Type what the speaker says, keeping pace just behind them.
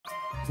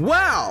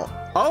Well,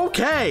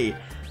 okay.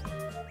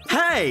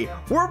 Hey,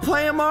 we're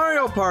playing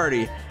Mario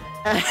Party.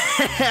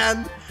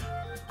 And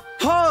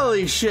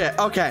holy shit.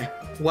 Okay,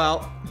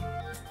 well,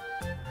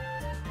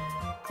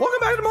 welcome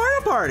back to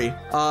Mario Party.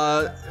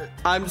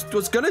 I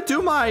was gonna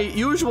do my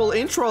usual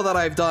intro that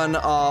I've done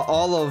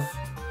all of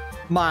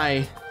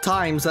my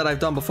times that I've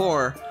done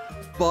before,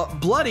 but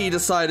Bloody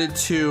decided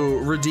to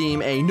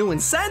redeem a new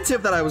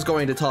incentive that I was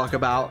going to talk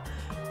about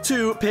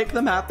to pick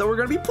the map that we're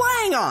going to be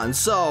playing on.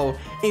 So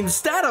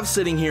instead of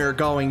sitting here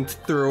going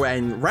through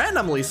and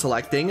randomly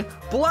selecting,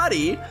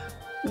 Bloody,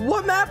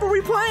 what map are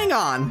we playing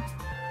on?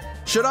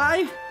 Should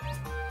I?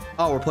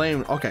 Oh, we're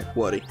playing, okay,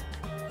 Woody.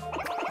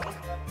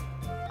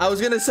 I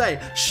was gonna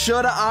say,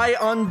 should I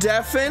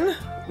undeafen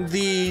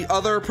the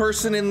other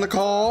person in the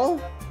call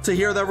to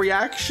hear their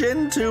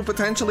reaction to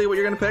potentially what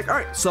you're gonna pick? All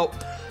right, so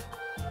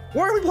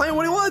why are we playing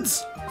Woody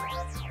Woods?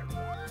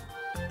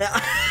 All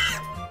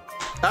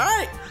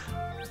right,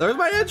 there's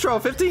my intro,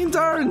 15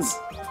 turns.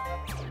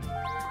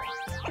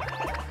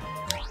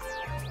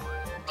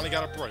 Finally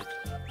got a break.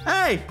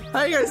 Hey,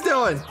 how you guys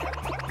doing?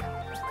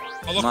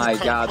 Oh, My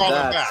God,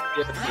 that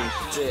scared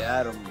the shit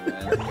out of me,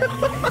 man.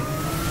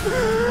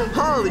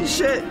 Holy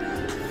shit.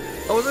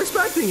 I was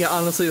expecting it,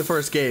 honestly, the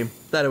first game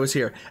that it was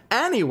here.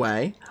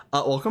 Anyway,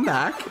 welcome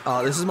back.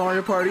 This is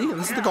Mario Party.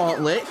 This is the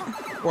gauntlet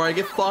where I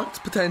get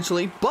fucked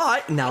potentially,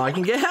 but now I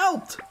can get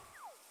helped.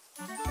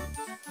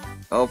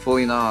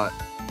 Hopefully not.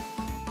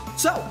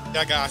 So,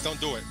 yeah, guys, don't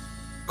do it.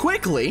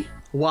 Quickly,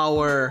 while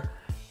we're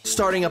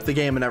starting up the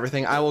game and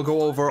everything, I will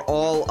go over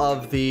all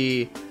of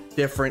the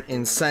different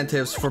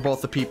incentives for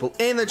both the people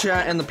in the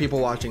chat and the people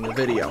watching the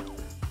video.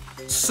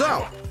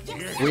 So,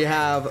 we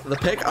have the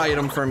pick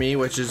item for me,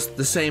 which is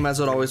the same as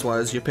it always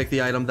was. You pick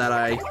the item that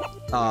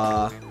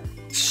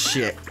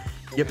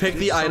You pick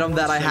the item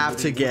that I have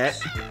to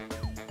get.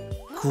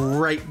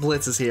 Great,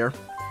 Blitz is here.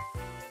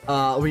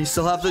 We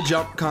still have the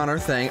jump Connor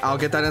thing. I'll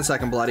get that in a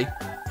second, Bloody.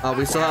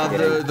 We still have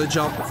the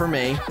jump for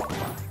me.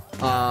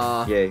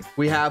 Yay.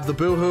 We have the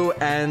boohoo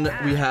and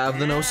we have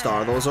the no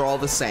star. Those are all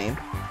the same.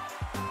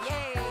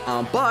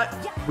 But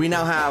we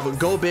now have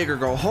go big or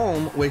go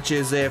home, which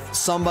is if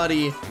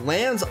somebody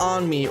lands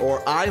on me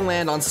or I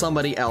land on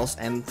somebody else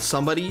and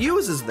somebody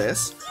uses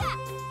this,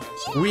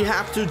 we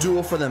have to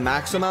duel for the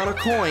max amount of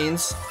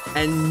coins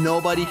and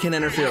nobody can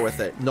interfere with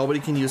it. Nobody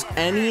can use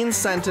any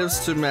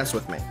incentives to mess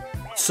with me.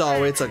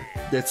 So it's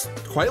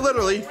quite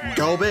literally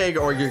go big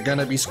or you're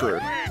gonna be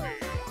screwed.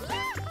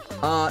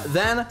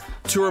 Then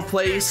to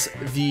replace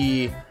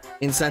the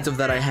incentive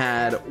that I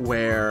had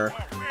where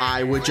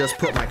I would just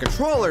put my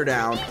controller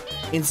down,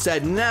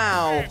 instead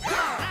now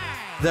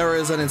there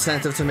is an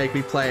incentive to make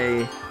me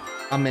play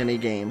a mini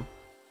game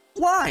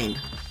blind.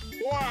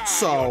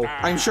 So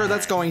I'm sure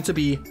that's going to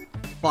be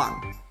fun.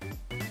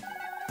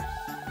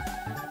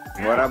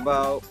 What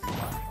about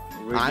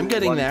I'm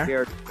getting there.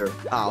 Character?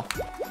 Oh,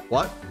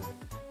 what?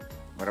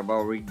 What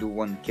about redo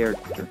one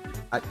character?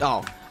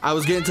 I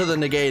was getting to the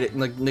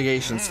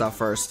negation stuff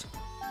first.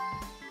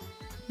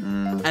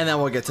 And then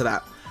we'll get to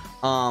that.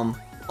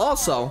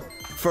 Also,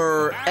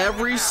 for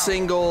every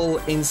single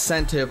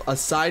incentive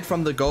aside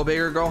from the go big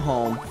or go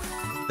home,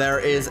 there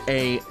is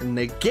a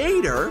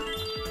negator.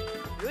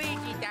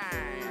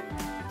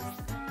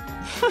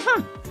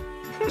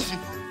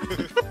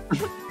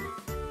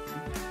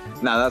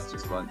 Nah, that's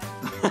just fun.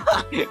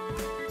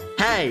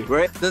 Hey,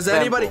 does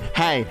anybody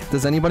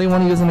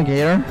want to use a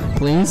negator,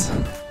 please?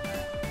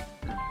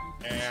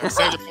 And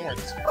save the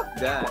points.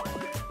 That.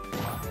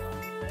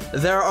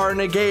 There are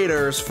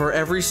negators for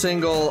every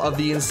single of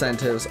the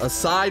incentives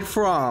aside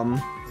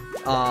from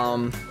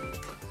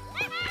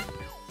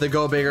the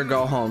go big or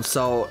go home.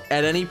 So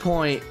at any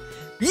point,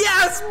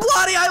 yes,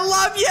 Bloody, I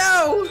love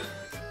you.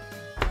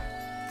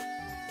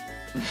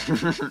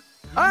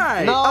 All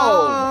right.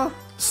 No.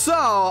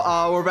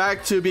 So we're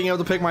back to being able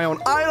to pick my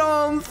own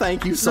item.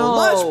 Thank you so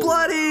much,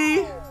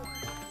 Bloody.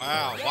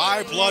 Wow,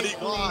 why, Bloody,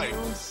 why?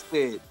 Used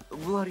it.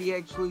 Bloody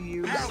actually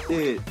used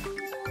it.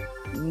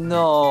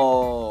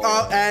 No.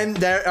 Oh, and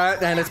there,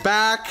 and it's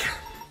back.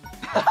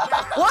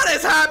 What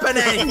is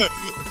happening?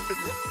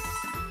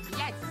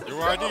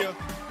 Your idea.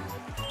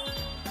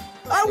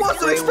 I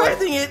wasn't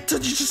expecting it to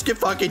just get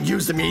fucking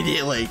used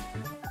immediately.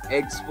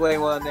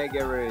 Explain what a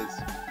negator is.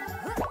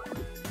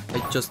 I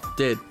just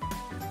did.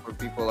 For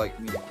people like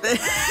me.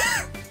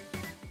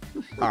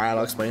 Alright,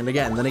 I'll explain it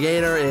again. The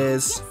negator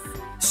is,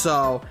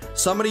 so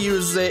somebody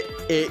uses it,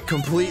 it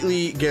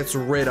completely gets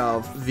rid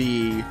of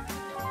the...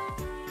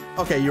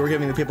 Okay, you were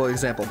giving the people an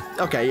example.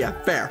 Okay, yeah,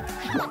 fair.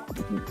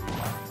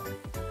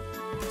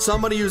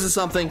 Somebody uses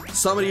something,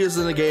 somebody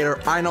uses a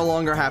negator, I no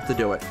longer have to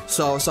do it.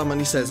 So if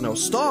somebody says no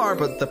star,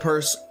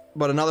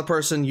 but another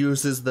person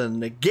uses the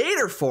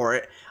negator for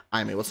it,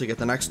 I'm able to get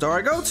the next star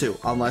I go to,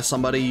 unless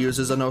somebody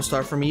uses a no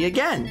star for me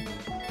again.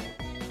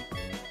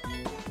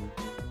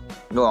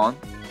 Go on.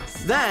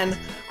 Then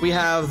we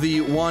have the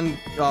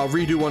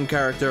redo one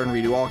character and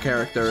redo all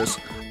characters.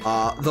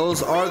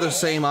 Those are the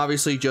same,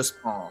 obviously, just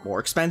more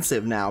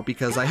expensive now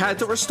because I had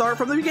to restart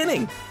from the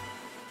beginning.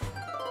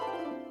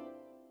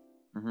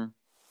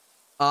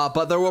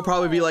 But there will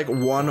probably be like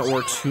 1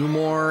 or 2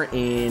 more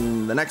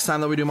in the next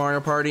time that we do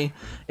Mario Party.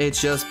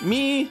 It's just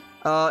me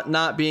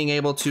not being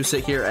able to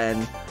sit here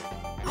and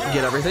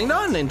get everything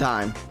done in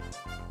time.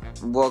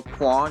 Well,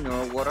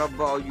 Connor, what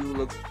about you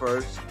look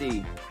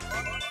thirsty?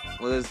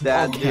 What does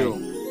that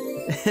do?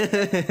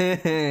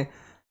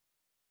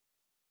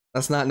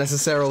 That's not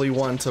necessarily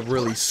one to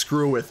really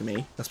screw with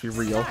me. Let's be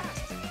real.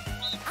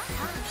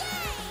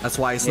 That's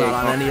why it's not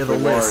on any of the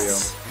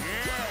lists.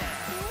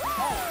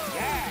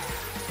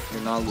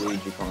 You're not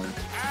Luigi, Connor.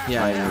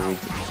 Yeah, yeah. Luigi.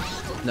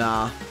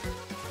 Nah.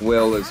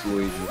 Will is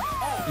Luigi.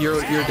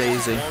 You're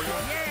Daisy.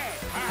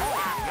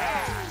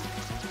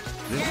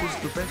 This is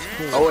the best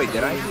ball. Oh wait,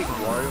 did I take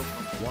Wario?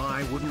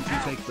 Why wouldn't you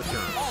take the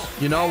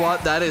chance? You know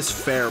what? That is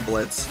fair,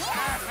 Blitz.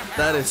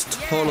 That is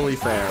totally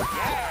fair.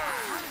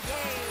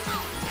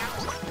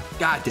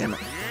 God damn it.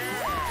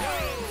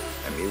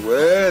 Let me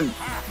win.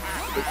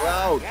 The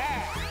cloud.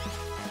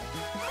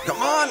 Come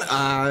on.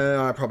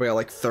 I probably got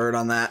like 3rd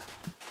on that.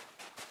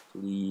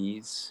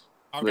 Please.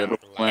 I'll Little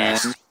go plan.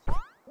 last.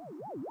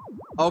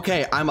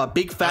 Okay, I'm a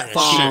big fat Oh,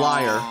 fucking shit.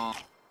 liar.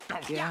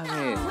 Damn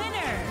it.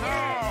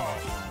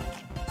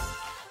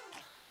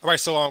 Alright,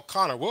 so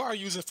Connor, what are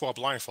you using for a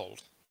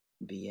blindfold?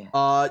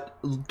 Yeah.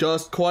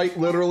 Just quite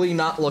literally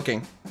not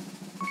looking.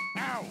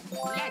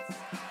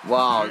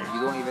 Wow,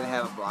 you don't even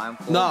have a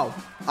blindfold? No,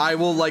 I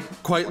will like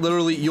quite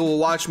literally. You will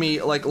watch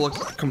me like look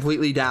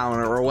completely down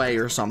or away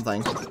or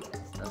something.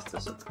 That's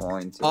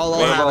disappointing. All I'll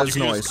What have about is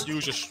you can noise. just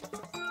use your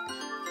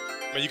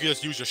you can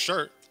just use your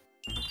shirt.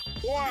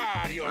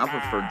 I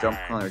prefer jump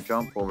Connor,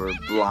 jump over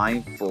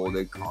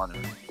blindfolded Connor.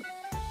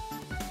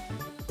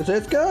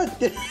 It's good.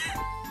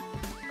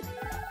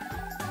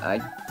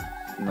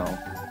 No.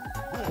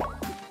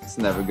 It's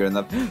never good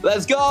enough.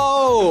 Let's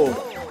go!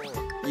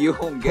 You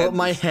won't get Put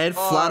my head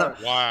flat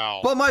up.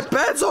 Wow. But my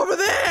bed's over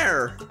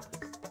there.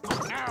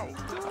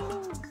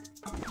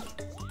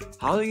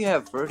 How do you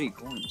have 30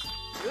 coins?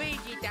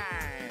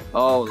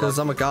 Oh, Because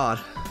I'm a god.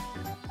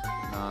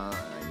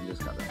 you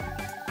just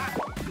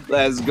gotta.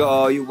 Let's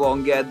go! You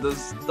won't get the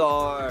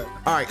star.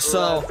 All right,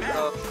 so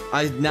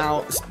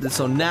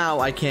now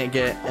I can't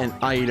get an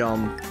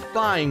item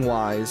buying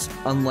wise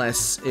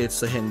unless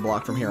it's a hidden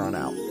block from here on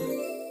out.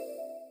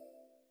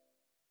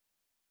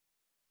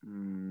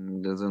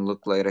 Doesn't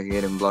look like a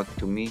hidden block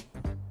to me.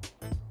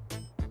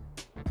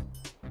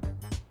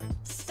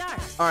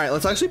 All right,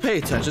 let's actually pay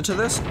attention to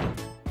this.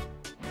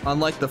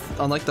 Unlike the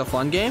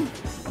fun game.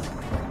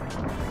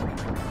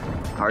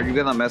 How are you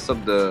gonna mess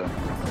up the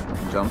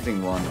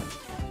jumping one?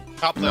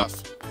 Top No.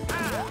 left.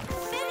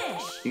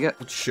 You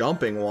got.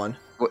 Jumping one.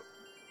 What?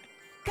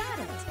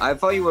 I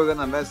thought you were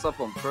gonna mess up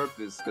on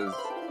purpose because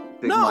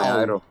pick No.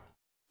 my idol.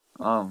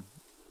 Oh.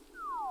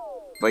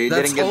 But you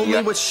That's didn't get only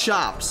the. with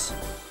shops.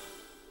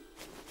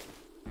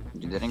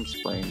 You didn't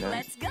explain that.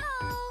 Let's go.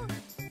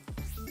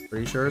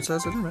 Pretty sure it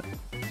says it in it.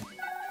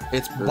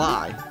 It's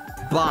buy.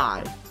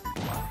 Buy.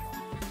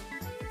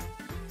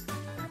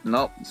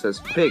 Nope, it says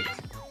pick.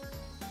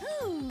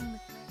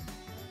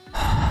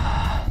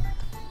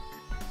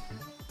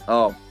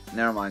 Oh,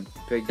 never mind.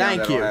 Pick down.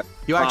 Thank that'll you. have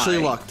You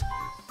actually five. looked.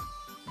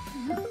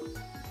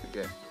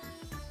 Okay.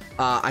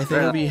 I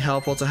think it would be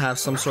helpful to have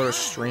some sort of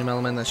stream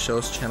element that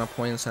shows channel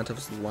point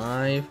incentives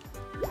live.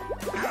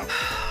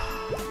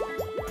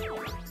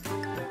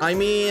 I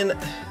mean,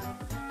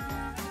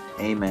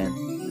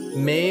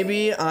 Amen.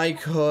 maybe I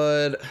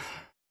could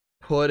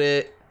put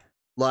it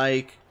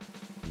like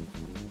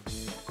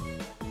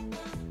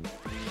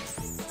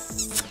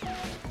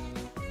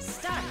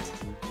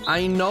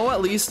I know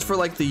at least for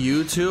like the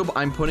YouTube,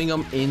 I'm putting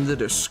them in the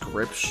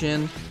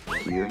description.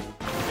 Here.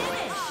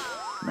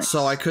 Nice.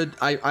 So I could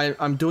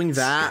I'm doing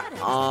that.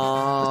 Let's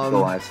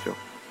go, Astro.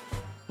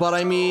 But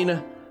I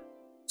mean,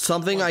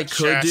 something I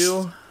could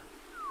do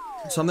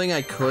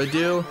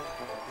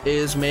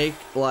is make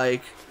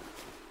like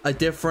a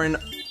different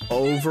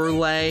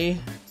overlay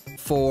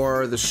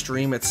for the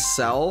stream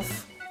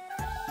itself,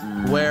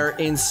 where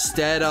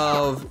instead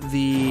of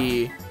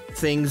the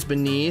things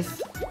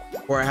beneath,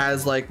 where it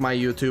has like my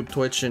YouTube,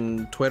 Twitch,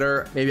 and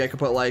Twitter, maybe I could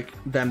put like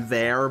them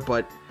there,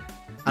 but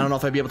I don't know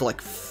if I'd be able to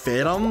like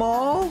fit them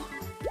all.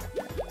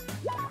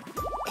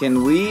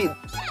 Can we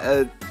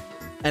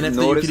And if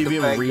you notice could the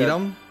even fact read that-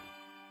 them.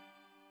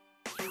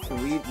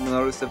 Can we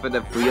notice if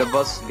the 3 of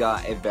us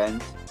got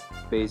event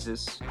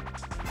bases?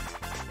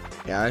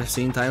 Yeah, I've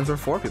seen times where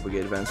 4 people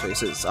get event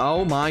faces.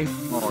 Oh my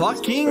this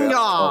fucking is fair.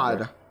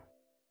 god!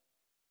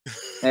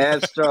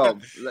 Astro,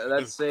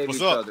 let's save What's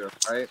each up? other,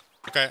 right?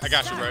 Okay, I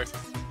got you, Ray.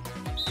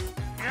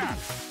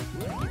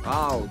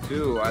 Wow,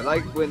 dude, I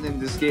like when in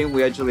this game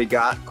we actually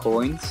got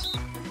coins.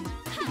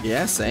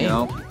 Yeah, same. You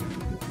know?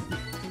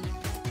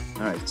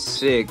 Alright,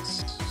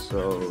 6.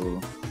 So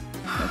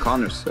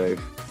Connor's safe.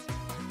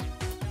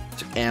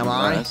 Am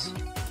I? Nice.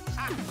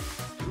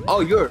 Oh,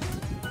 you're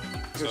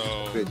So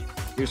stupid.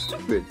 You're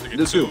stupid. I get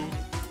Do 2.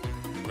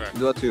 Okay.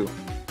 Do a 2.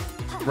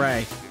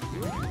 Ray,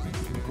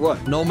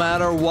 What? no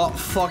matter what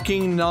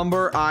fucking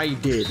number I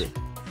did,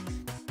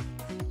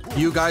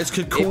 you guys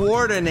could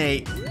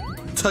coordinate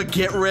to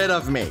get rid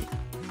of me.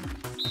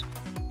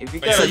 If you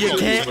So So gotta you do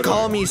can't it,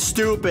 call me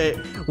stupid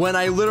when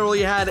I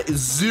literally had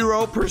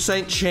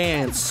 0%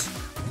 chance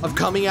of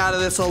coming out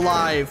of this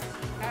alive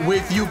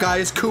with you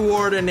guys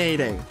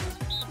coordinating.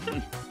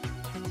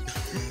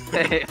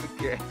 okay.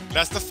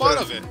 That's the fun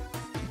of it.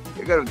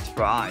 You're gonna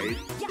try.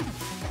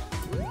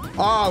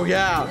 Oh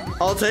yeah,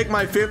 I'll take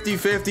my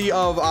 50-50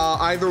 of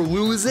either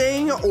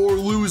losing or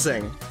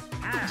losing.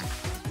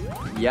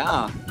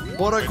 Yeah,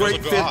 What a Those great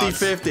are good odds.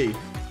 50-50.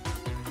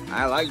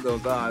 I like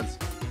those odds.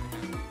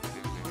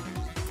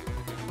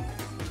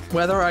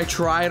 Whether I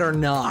tried or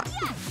not.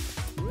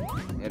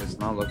 It is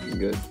not looking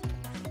good.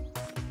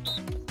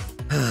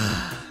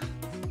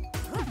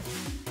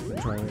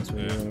 Trying this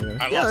one.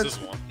 I Yeah, lost this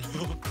one.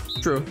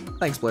 true.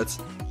 Thanks, Blitz.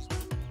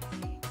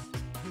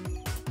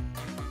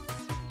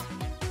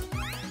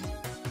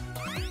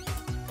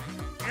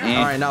 All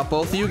right, now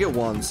both of you get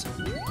ones,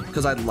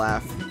 because I'd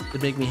laugh.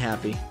 It'd make me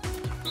happy.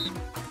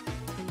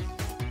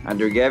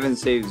 Either Gavin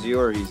saves you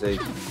or he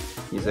saves you.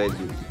 He saves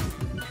you.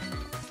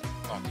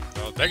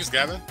 Oh, thanks,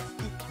 Gavin.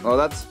 Well,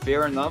 that's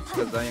fair enough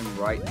because I am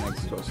right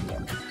next to us now.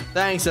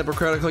 Thanks,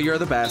 Hypocritical. You're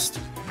the best.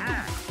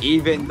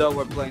 Even though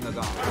we're playing a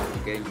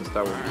gauntlet game to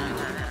start with.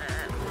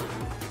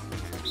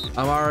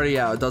 I'm already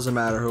out. It doesn't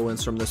matter who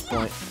wins from this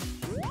point.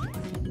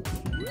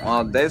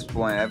 Well, at this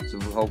point, I have to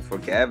hope for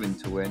Gavin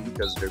to win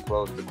because they're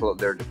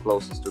they're the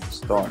closest to the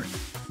start.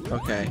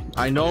 Okay.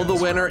 I know the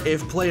winner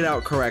if played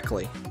out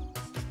correctly.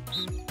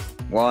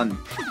 1.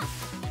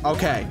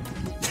 Okay.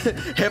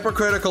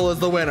 Hypocritical is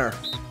the winner.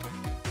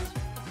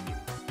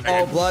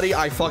 Oh, Bloody,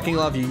 I fucking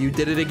love you. You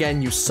did it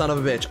again, you son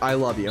of a bitch. I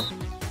love you.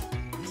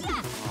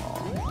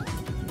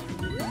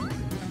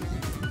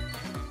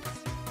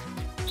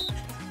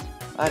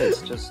 That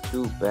is just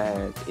too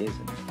bad,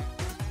 isn't it?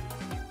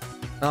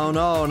 Oh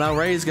no, now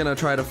Ray's gonna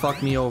try to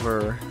fuck me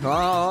over.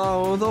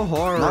 Oh, the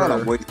horror. I'm not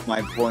gonna waste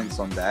my points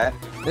on that.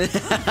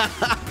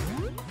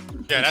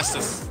 Yeah, that's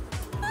just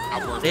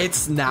not worth it.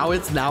 It's not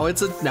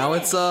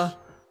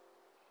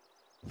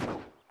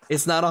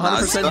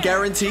 100%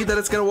 guaranteed that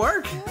it's gonna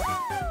work.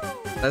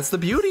 That's the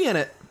beauty in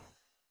it.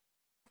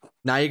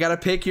 Now you gotta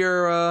pick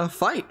your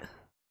fight.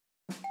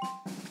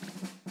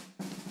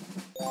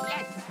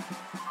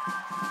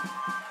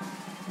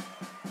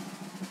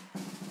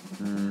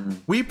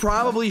 We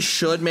probably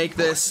should make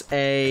this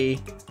a...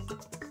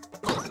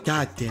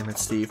 God damn it,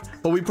 Steve.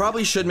 But we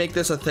probably should make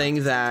this a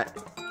thing that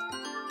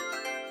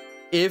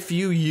if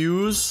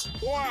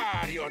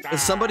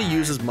somebody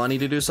uses money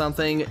to do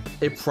something,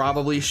 it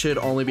probably should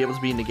only be able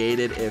to be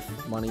negated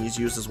if money is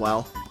used as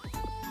well.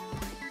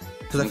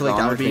 Because I feel like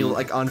that would be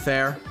like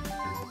unfair.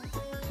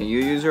 Can you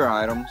use your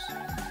items?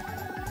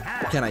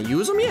 Can I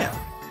use them? Yeah.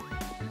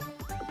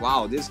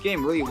 Wow, this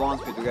game really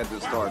wants me to get to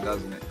the start,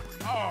 doesn't it?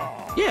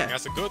 Yeah.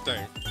 That's a good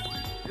thing.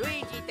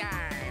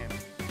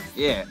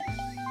 Yeah,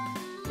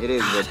 it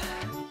is, but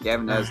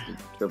Gavin has the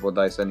triple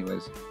dice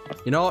anyways.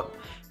 You know what?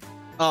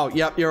 Oh,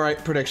 yep, you're right.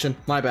 Prediction.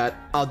 My bad.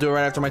 I'll do it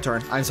right after my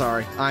turn. I'm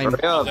sorry. I'm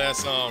Hurry up.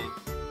 That's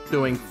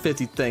doing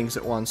 50 things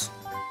at once.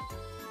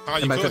 you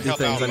And by could 50 help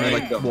things, I out, mean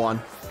right? like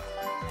one.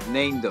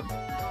 Name them.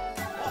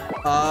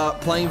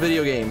 Playing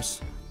video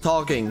games.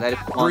 Talking. That is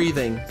one.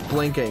 Breathing.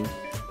 Blinking.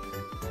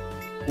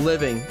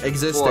 Living.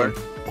 Existing.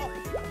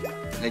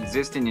 4.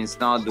 Existing is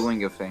not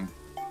doing a thing.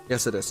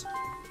 Yes, it is.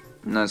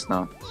 No, it's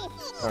not.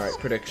 Alright,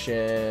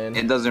 prediction.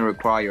 It doesn't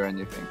require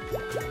anything.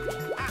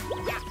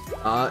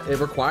 It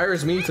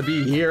requires me to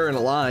be here and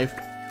alive.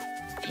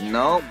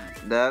 No,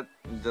 that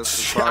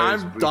just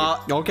requires breathing.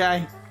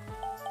 Okay.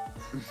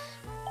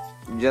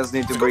 You just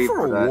need to Let's go breathe for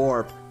for a that.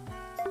 warp.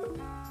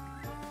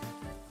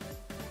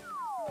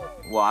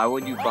 Why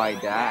would you buy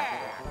that?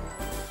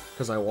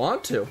 Because I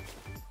want to.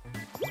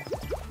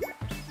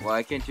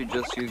 Why can't you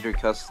just use your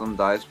custom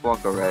dice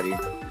block already?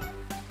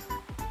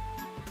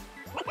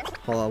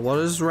 Hold on, what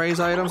is Ray's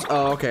items?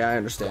 Oh, okay, I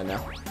understand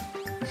now.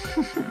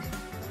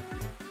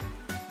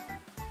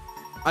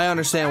 I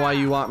understand why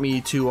you want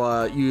me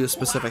to use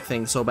specific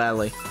things so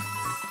badly.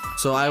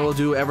 So I will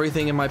do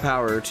everything in my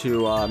power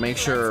to make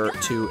sure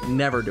to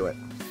never do it.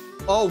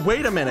 Oh,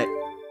 wait a minute.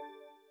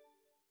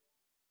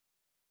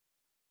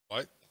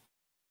 What?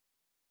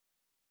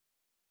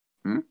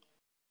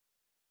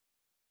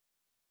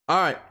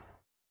 Alright.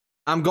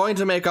 I'm going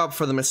to make up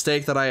for the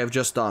mistake that I have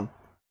just done.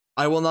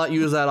 I will not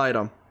use that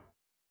item.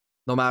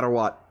 No matter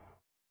what.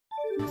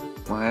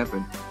 What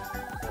happened?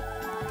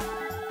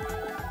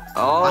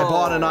 Oh, I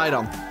bought an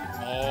item.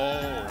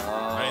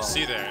 Oh, I didn't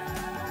see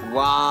that.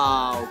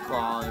 Wow,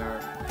 Connor.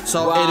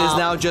 So Wow. it is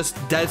now just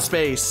dead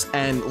space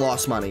and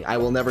lost money. I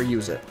will never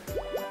use it.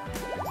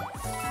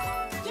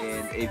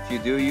 And if you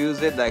do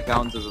use it, that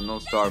counts as a no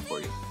star for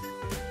you,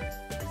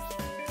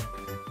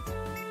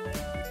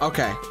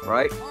 Okay.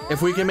 right?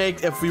 If we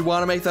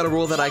want to make that a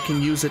rule that I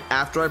can use it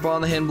after I bought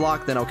on the hidden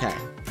block, then okay.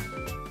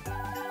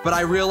 But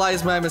I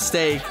realized my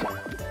mistake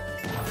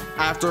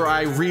after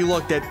I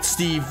re-looked at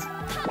Steve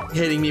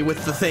hitting me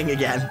with the thing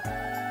again.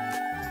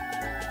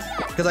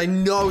 Because I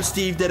know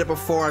Steve did it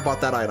before I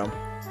bought that item.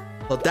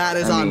 So that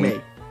is on me.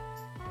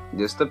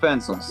 This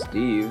depends on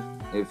Steve,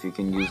 if you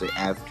can use it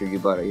after you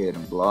bought a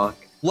hidden block.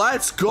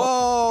 Let's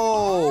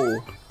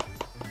go.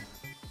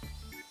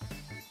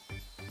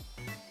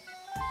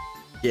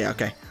 Yeah,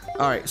 okay.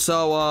 All right,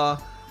 so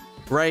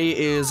Ray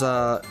is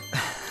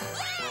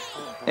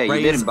Hey,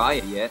 you didn't buy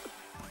it yet.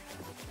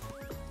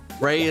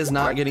 Ray is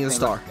not getting a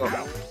star.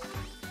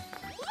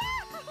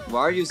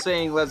 Why are you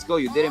saying let's go?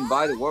 You didn't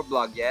buy the warp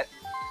block yet.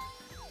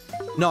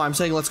 No, I'm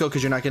saying let's go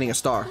because you're not getting a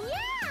star.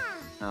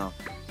 Oh.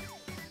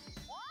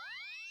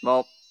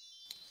 Well,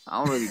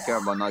 I don't really care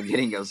about not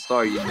getting a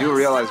star. You do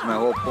realize my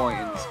whole point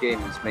in this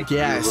game is making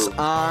you lose. Yes,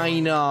 I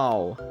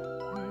know.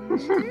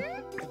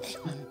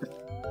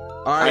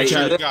 All I right,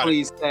 Chad.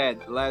 literally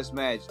said last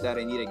match that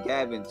I needed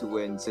Gavin to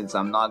win since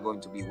I'm not going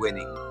to be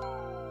winning.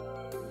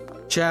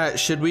 Chat,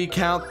 should we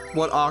count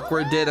what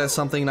Awkward did as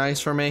something nice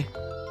for me?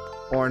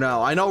 Or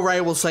no? I know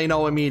Ray will say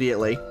no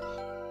immediately,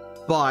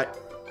 but...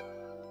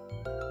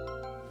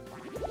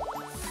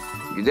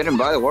 You didn't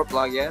buy the warp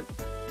block yet?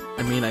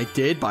 I mean, I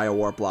did buy a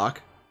warp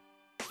block.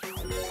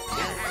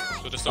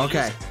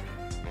 Okay.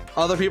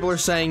 Other people are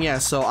saying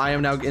yes, so I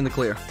am now in the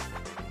clear.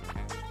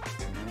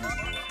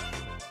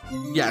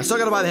 Yeah, I still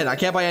gotta buy the hidden. I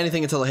can't buy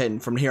anything until the hidden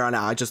from here on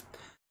out.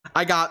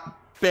 I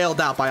got bailed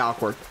out by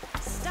Awkward.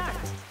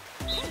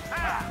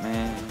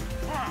 Man.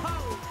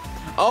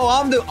 Oh,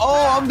 I'm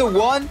the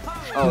one?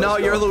 Oh, no,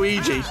 you're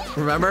Luigi.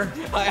 Remember?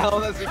 I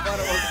honestly thought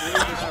it was Luigi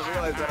and I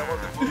realized that I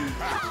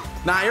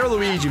wasn't. Nah, you're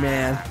Luigi,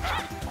 man.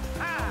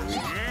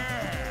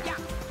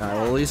 Alright,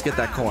 we'll at least get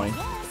that coin.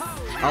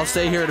 I'll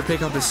stay here to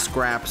pick up his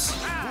scraps.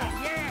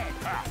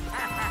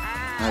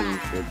 As you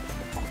should.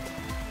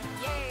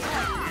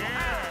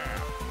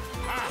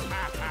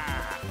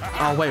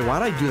 Oh wait,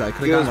 why'd I do that? I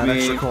could've gotten that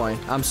extra coin.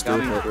 I'm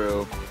stupid.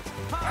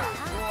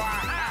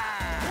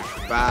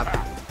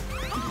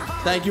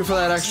 Thank you for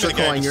that extra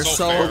coin. You're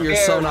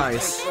so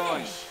nice.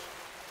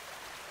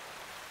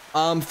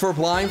 For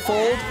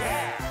blindfold,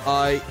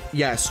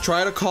 yes,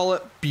 try to call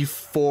it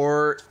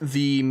before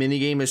the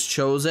minigame is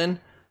chosen.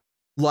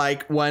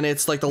 Like when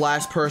it's like the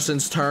last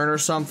person's turn or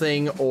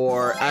something,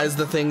 or as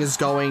the thing is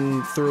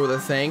going through the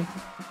thing,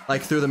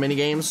 like through the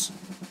minigames.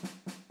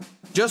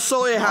 Just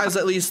so it has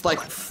at least like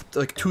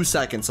 2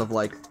 seconds of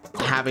like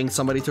having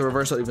somebody to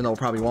reverse it, even though it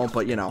probably won't,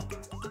 but you know.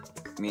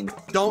 I mean,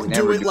 don't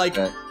do it like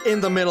in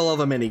the middle of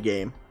a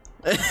minigame.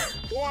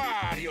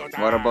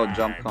 What about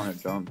jump, Connor,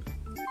 jump?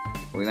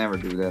 We never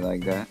do that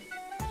like that.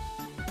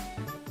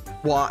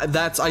 Well, I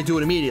do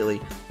it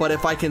immediately. But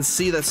if I can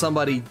see that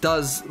somebody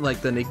does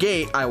like the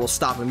negate, I will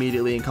stop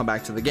immediately and come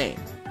back to the game.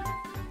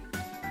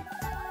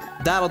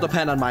 That'll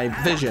depend on my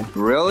vision.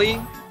 Really?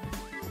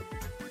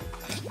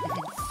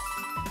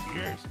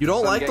 You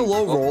don't like the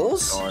low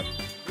rolls?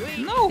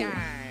 No.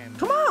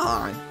 Come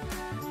on.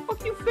 What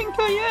do you think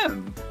I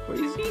am?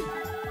 Crazy?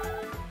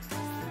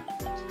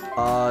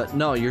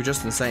 No, you're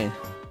just insane.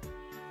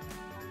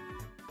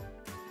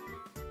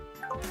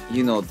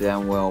 You know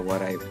damn well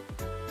what I...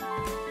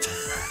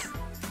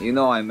 You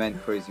know I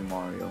meant Crazy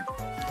Mario.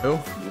 Who?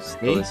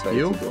 Me?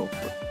 You? To go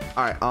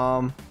Alright,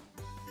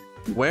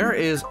 where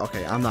is...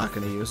 Okay, I'm not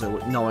gonna use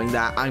it knowing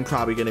that I'm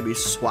probably gonna be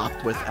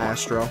swapped with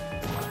Astro.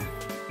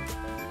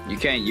 You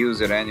can't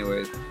use it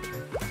anyways.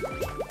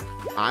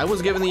 I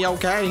was given the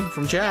okay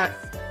from chat.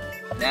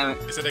 Damn it.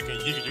 They said you can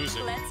use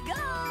it. Let's go.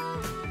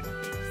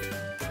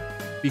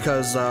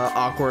 Because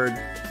Awkward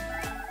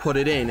put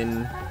it in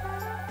and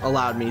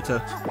allowed me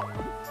to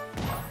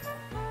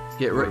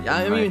get rid.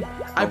 I mean,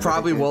 I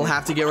probably will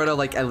have to get rid of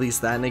like at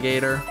least that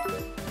negator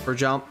for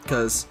jump,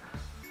 because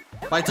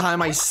by the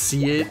time I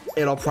see it,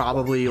 it'll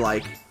probably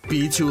like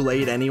be too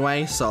late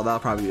anyway. So that'll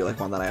probably be like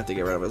one that I have to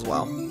get rid of as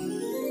well.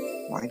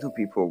 Why do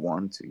people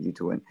want you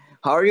to win?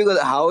 How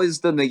is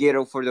the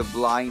negator for the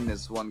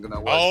blindness one gonna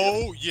work?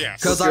 Oh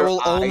yes. Because I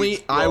will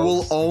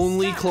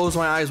only close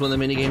my eyes when the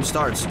minigame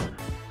starts.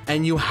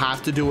 And you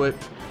have to do it,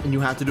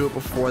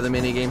 before the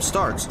minigame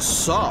starts.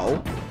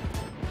 So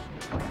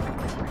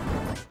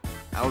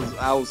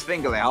I was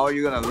thinking, like, how are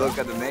you gonna look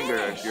at the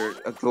negator if you're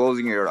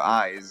closing your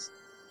eyes?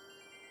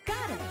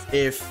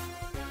 If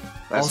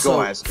Let's also,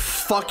 go, Astro.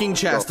 Fucking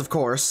chest, of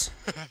course.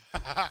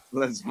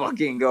 Let's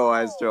fucking go,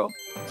 Astro.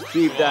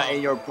 Keep that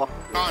in your pocket.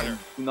 Connor,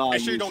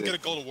 Make sure you don't get a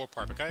golden warp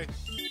pipe, okay?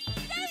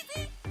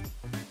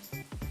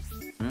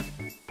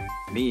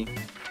 Me.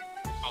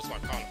 I'll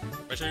swap Connor.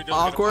 Make sure you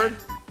don't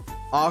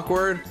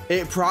Awkward.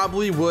 It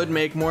probably would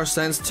make more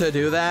sense to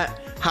do that.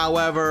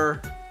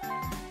 However,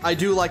 I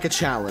do like a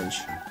challenge.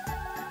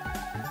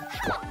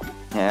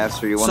 Yeah,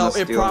 so you want to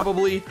steal. So it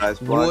probably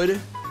would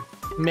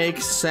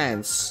make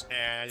sense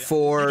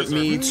for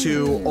me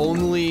to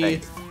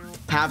only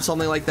have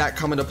something like that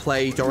come into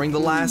play during the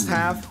last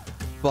half,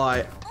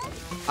 but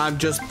I'm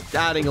just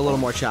adding a little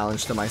more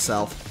challenge to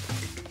myself.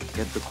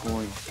 Get the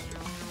coin.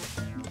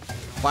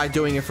 By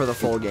doing it for the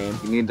full game.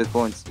 You need the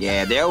coins.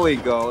 Yeah, there we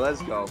go.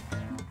 Let's go.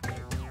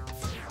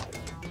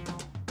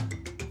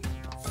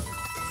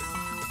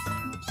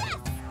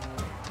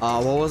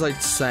 What was I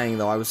saying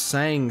though? I was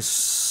saying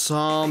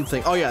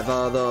something. Oh yeah,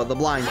 the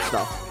blind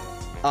stuff.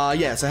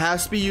 Yes, it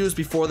has to be used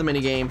before the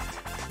minigame.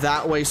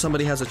 That way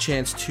somebody has a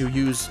chance to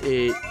use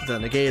the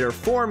negator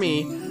for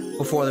me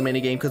before the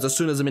minigame, because as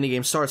soon as the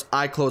minigame starts,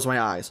 I close my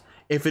eyes.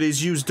 If it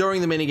is used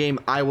during the minigame,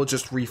 I will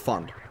just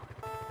refund.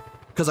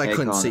 Because I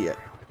couldn't see it.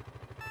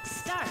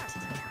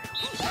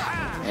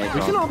 Hey,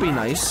 We can all be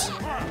nice.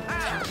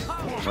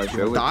 Why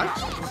should we? Die?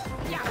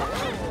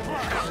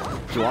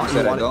 You want,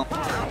 Said you I want don't.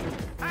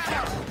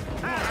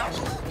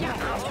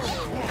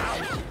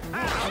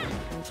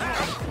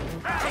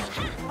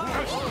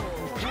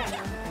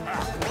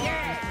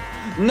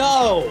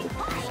 No!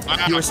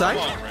 You were saying?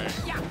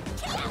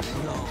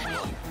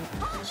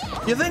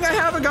 You think I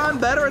haven't gotten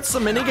better at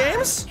some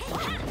minigames?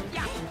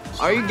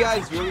 Are you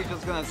guys really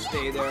just gonna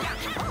stay there?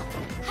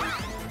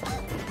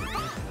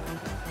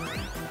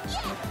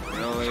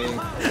 Really?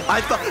 I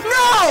thought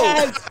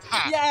no!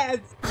 Yes!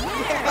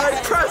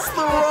 I pressed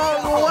the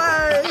wrong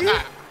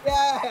way!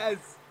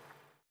 Yes!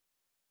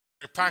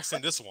 You're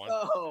practicing this one.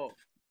 No!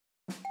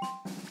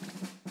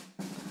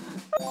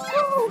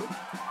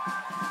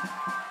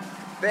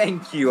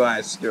 Thank you,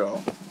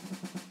 Astro.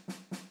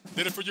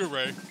 Did it for you,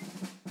 Ray.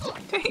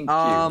 Thank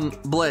you.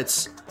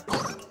 Blitz.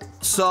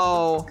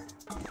 So,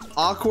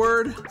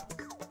 Awkward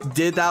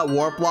did that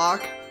warp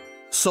block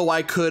so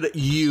I could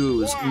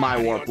use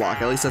my warp block.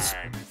 At least that's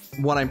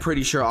what I'm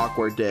pretty sure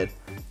Awkward did.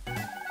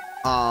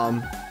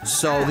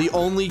 So the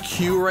only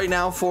cue right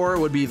now for it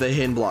would be the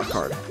hidden block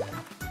card.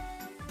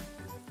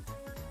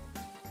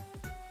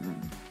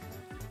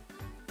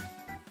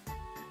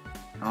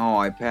 Oh,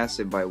 I passed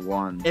it by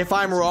 1. If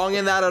I'm wrong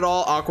in that at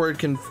all, Awkward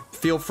can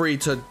feel free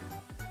to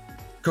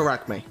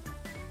correct me.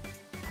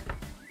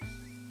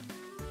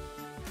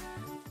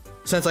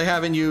 Since I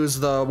haven't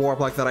used the warp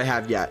block that I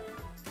have yet.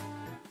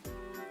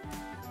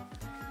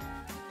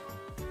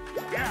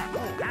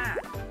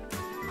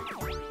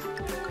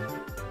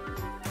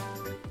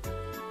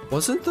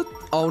 Wasn't the...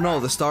 Oh no,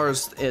 the star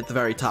is at the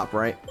very top,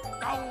 right?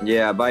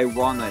 Yeah, by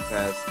 1 I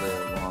passed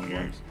the wrong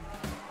ones.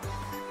 Oh,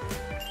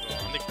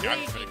 I think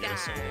I'm gonna get it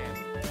so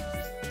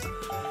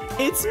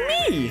It's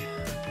me!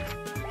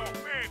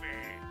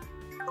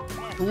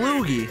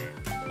 Loogie.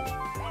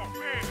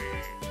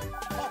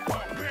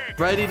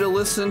 Ready to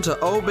listen to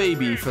Oh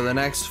Baby for the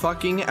next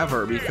fucking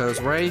ever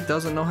because Ray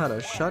doesn't know how to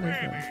shut his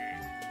mouth.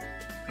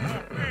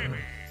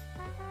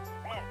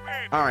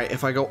 Alright,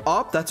 if I go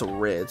up, that's a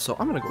red, so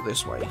I'm gonna go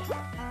this way.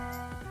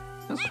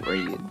 That's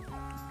weird.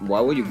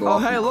 Why would you go Oh,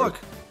 up hey, and look!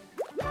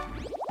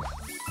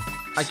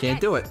 I can't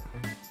do it.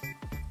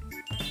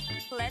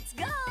 Let's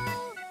go.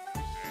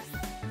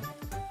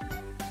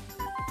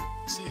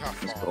 see how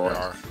Let's far go. we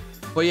are.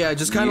 But yeah,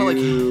 just kind of like...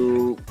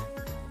 You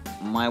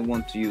might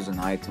want to use an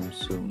item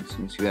soon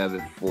since you have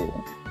it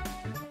full.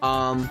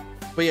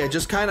 But yeah,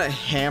 just kind of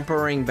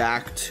hampering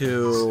back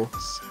to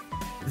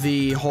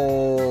the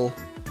whole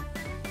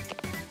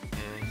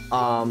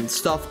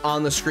stuff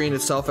on the screen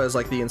itself as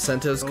like the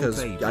incentives,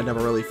 because I never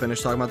really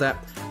finished talking about that.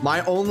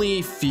 My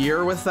only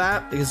fear with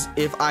that is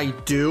if I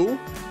do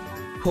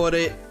put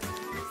it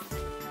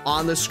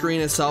on the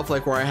screen itself,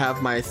 like where I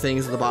have my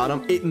things at the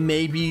bottom, it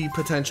may be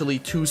potentially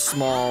too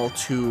small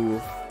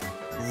to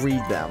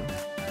read them.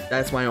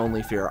 That's my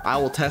only fear. I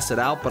will test it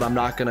out, but I'm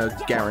not gonna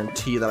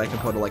guarantee that I can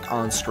put it like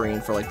on screen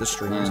for like the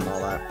streams and all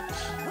that.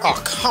 Oh,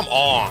 come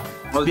on.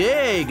 Well,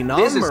 Big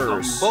numbers. This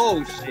is some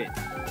bullshit.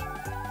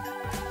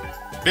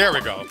 There we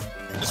go.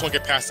 Just want to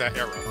get past that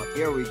error.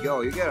 Here we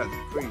go. You get a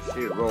pretty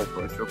shit roll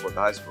for a triple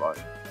dice block.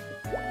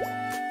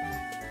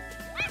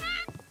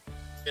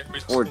 Yeah,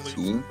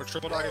 14. For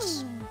triple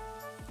dice.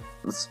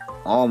 It's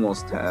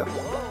almost half.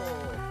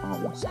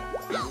 Almost.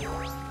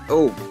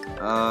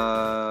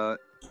 Oh,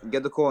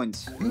 get the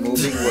coins.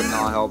 Moving would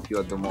not help you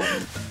at the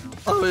moment.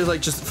 Oh, it's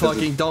like just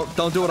fucking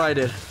don't do what I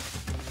did.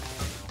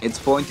 It's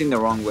pointing the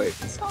wrong way.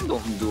 It's not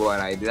don't do what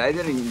I did. I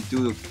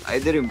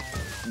didn't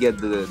get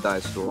the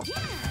dice roll.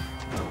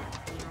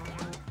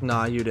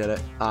 Nah, you did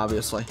it,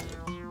 obviously.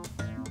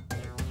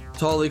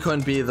 Totally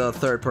couldn't be the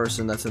third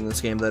person that's in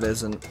this game that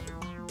isn't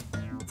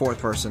fourth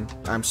person.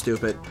 I'm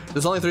stupid.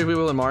 There's only 3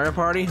 people in Mario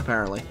Party,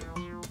 apparently.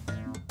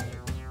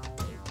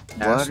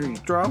 What are you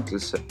Astro? trying to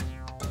say?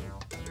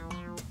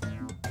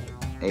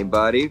 Hey,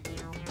 buddy.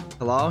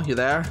 Hello, you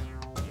there?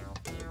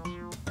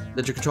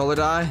 Did your controller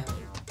die?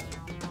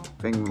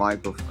 I think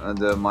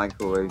the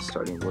microwave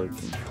started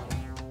working.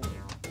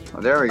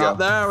 Oh, there we go. Oh,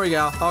 there we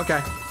go.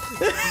 Okay.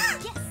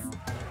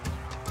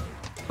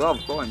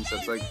 12 coins.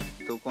 That's like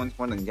 2 coins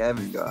more than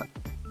Gavin got.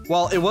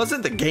 Well, it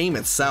wasn't the game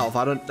itself.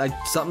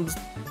 Something's...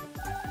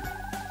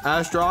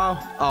 Astro?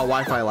 Oh,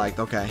 Wi-Fi lagged.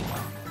 Okay.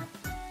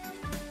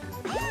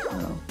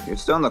 No. You're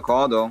still on the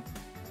call, though.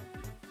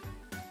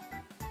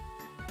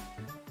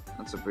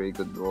 That's a pretty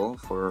good roll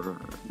for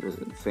the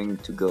thing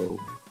to go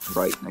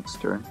right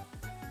next turn.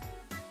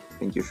 I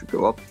think you should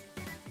go up.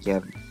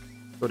 Gavin.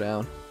 Go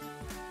down.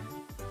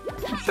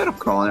 Shut up,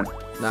 Connor.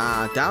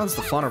 Nah, down's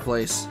the funner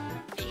place.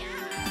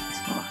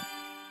 It's not.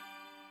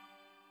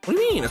 What do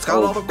you mean? It's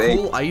got all the big.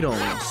 cool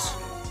items.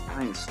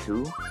 Nice,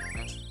 too.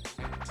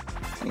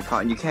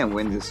 You can't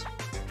win this.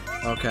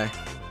 Okay.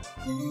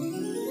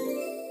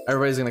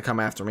 Everybody's gonna come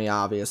after me,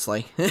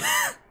 obviously.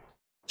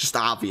 Just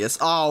obvious.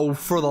 Oh,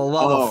 for the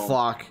love of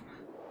fuck.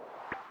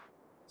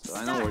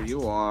 I know where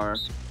you are.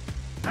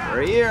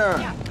 We're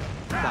here.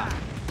 Stop.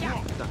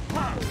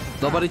 Stop.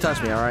 Nobody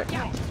touch me, alright?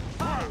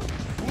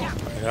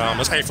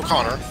 Let's aim for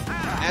Connor.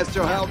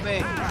 Astro, help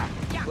me.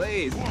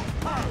 Please.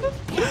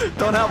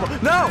 Don't help him.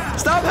 No!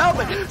 Stop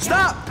helping!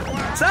 Stop!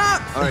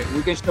 Stop! Alright,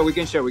 we can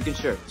share. 20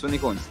 coins. 20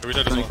 coins.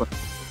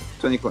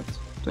 20 coins.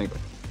 20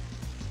 coins.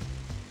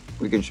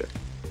 We can share.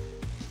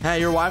 Hey,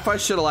 your Wi-Fi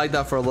should have lagged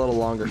up for a little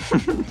longer.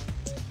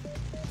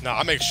 Nah,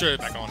 I'll make sure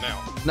it's back on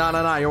now. No.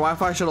 Your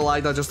Wi-Fi should have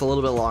lagged up just a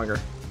little bit longer.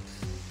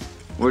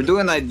 We're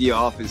doing like the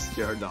office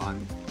here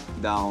down,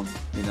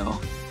 you know.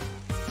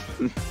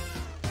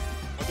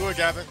 I'll do it,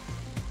 Gavin.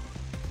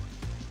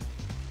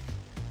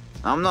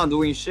 I'm not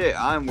doing shit.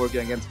 I'm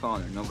working against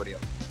Connor, nobody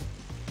else.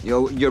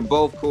 You're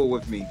both cool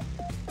with me.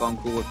 I'm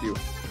cool with you.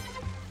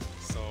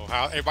 So,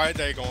 how everybody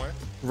day going?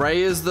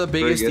 Ray is the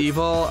biggest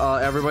evil.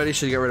 Everybody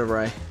should get rid of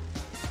Ray.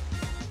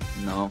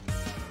 No.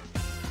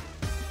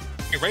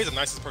 Hey, Ray's the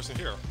nicest person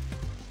here.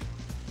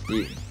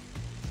 Yeah.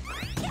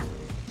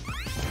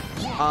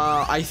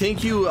 I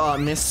think you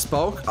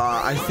misspoke.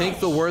 I think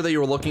the word that you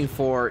were looking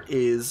for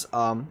is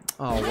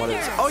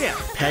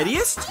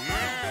pettiest?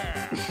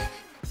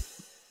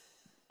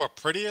 Or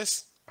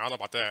prettiest? I don't know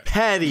about that.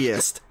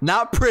 Pettiest,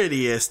 not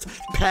prettiest.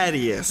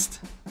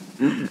 Pettiest.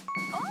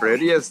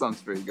 Prettiest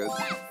sounds pretty good.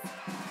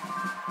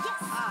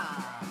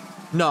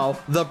 No,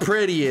 the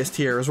prettiest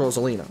here is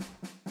Rosalina.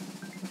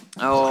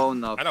 Oh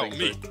no. I know,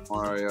 me.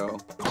 Mario.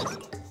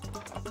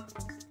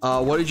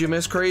 What did you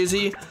miss,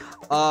 Crazy?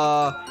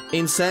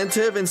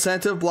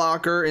 Incentive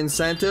blocker,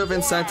 incentive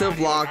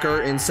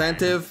blocker,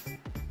 incentive.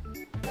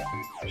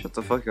 Shut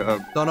the fuck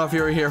up. Don't know if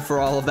you were here for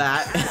all of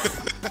that.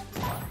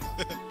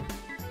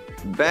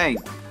 Bang.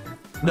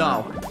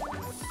 No.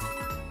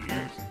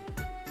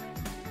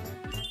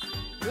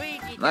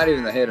 Not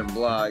even a hidden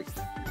block.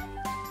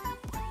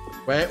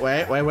 Wait.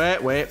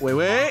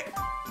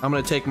 I'm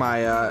gonna take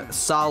my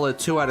solid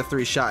 2 out of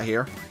 3 shot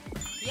here.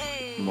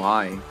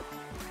 Why?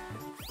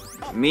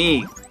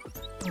 Me.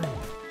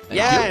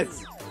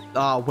 Yes.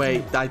 Oh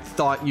wait, I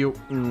thought you.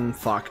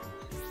 Fuck.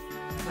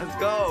 Let's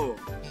go.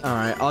 All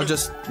right, I'll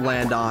just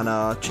land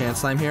on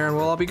chance time here, and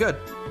we'll all be good.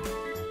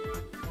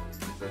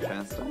 Is that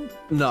chance time?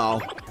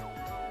 No.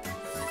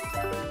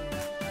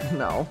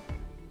 No.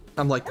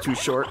 I'm like too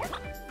short.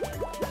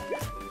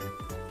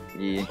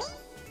 Yeah.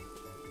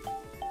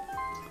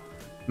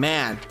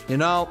 Man, you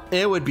know,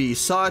 it would be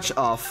such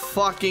a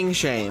fucking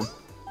shame.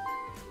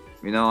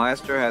 You know,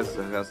 Astro has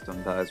the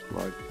custom dice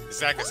block.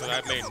 Exactly, so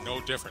that made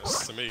no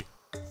difference to me.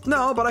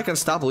 No, but I can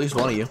stop at least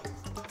one of you.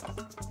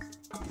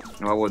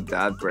 What would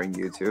that bring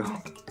you to?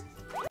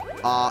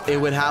 It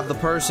would have the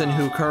person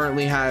who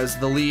currently has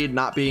the lead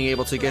not being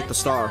able to get the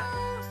star.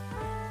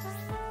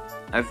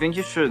 I think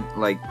you should,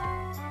 like...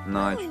 No,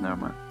 actually, never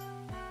mind.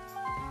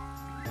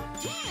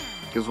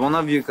 Because one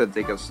of you could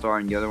take a star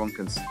and the other one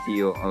can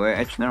steal... Oh, wait,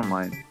 actually, never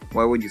mind.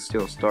 Why would you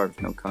steal a star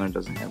if no Connor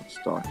doesn't have a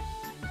star?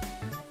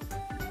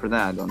 For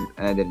that,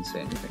 I didn't say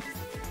anything.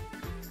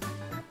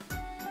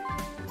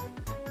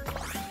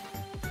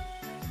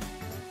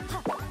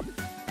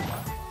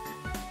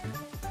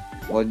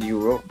 What do you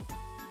roll?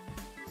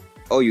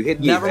 Oh, you hit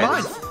the Never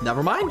event. mind.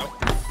 Never mind.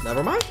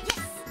 Never mind.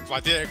 If I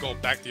did go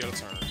back the other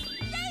turn.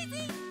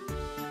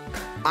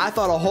 I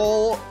thought a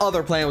whole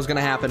other plan was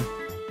gonna happen.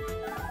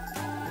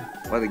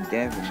 What a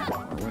Gavin.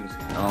 What is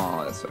he?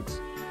 Oh, that sucks.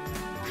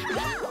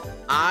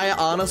 I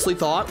honestly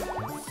thought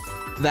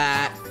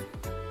that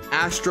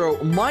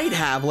Astro might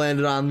have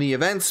landed on the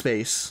event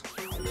space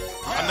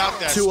I'm not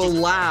that to stupid.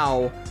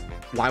 allow.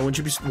 Why wouldn't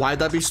you be? Why'd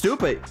that be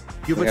stupid?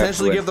 You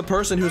potentially give the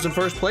person who's in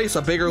first place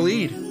a bigger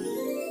lead.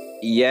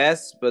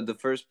 Yes, but the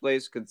first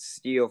place could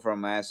steal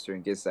from Astro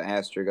in case the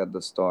Astro got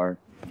the star.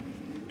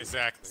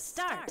 Exactly.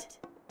 Start.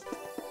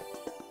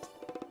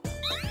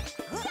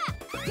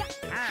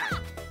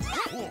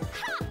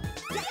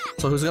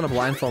 So who's gonna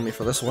blindfold me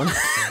for this one?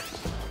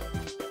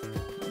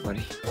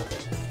 Buddy.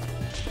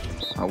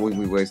 How would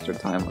we waste our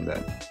time on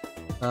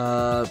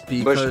that?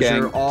 Because gang.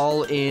 you're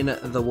all in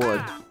the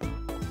wood.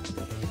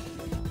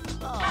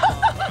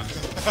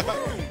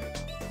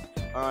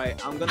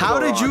 Alright, I'm gonna How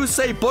go did rock. you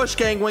say bush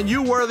gang when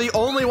you were the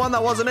only one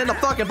that wasn't in the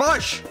fucking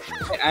bush?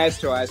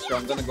 Astro,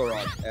 I'm gonna go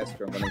rock.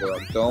 Astro, I'm gonna go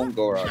rock. Don't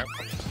go rock.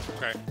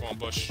 Okay, go on,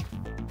 Bush.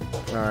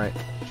 Alright.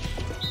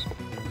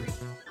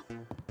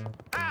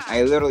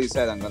 I literally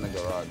said I'm gonna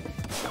go rock.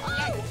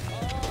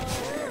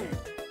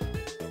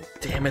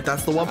 Damn it,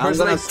 that's the one I'm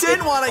person I gonna didn't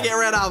skip- want to get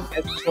rid of.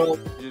 Astro,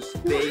 just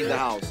stay in the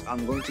house.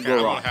 I'm going to Okay, I'm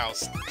go on rock.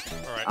 house.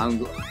 Alright.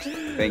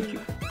 Thank you.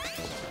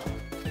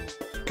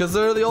 Because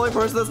they're the only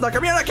person that's not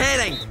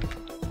communicating.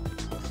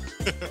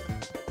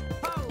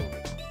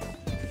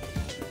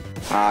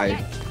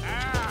 Hi.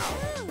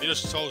 You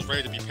just told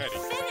Ray to be petty.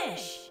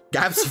 Finish.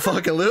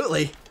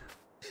 Absolutely.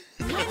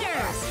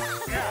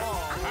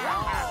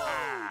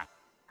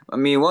 I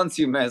mean, once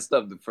you messed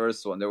up the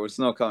first one, there was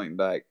no coming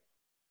back.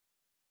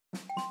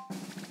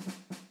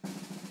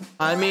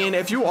 I mean,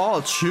 if you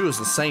all choose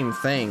the same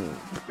thing,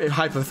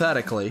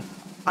 hypothetically,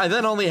 I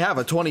then only have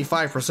a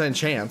 25%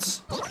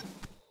 chance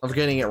of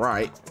getting it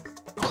right.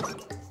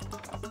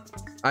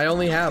 I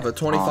only have a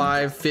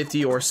 25,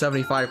 50, or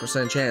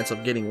 75% chance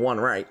of getting one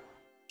right.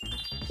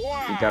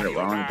 You got it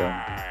wrong though.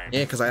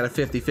 Yeah, because I had a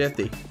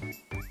 50-50.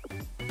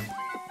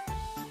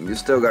 You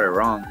still got it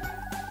wrong.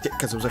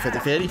 Because it was a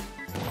 50-50?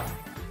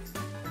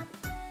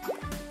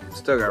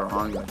 Still got it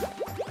wrong though.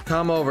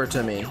 Come over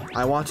to me.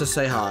 I want to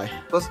say hi.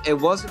 Plus, it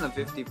wasn't a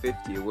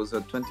 50-50, it was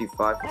a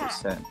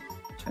 25%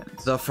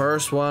 chance. The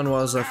first one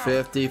was a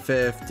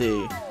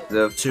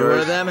 50-50. Two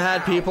of them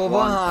had people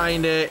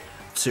behind it.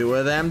 Two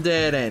of them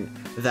didn't.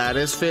 That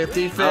is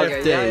 50-50.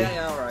 Okay,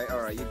 yeah,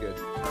 alright, you good.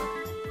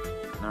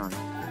 Alright.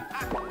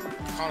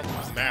 Connor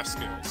with his math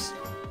skills.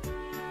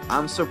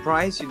 I'm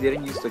surprised you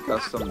didn't use the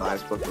custom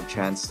dice plot for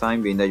chance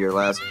time, being that your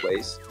last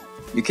place.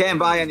 You can't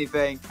buy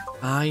anything.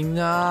 I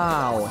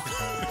know.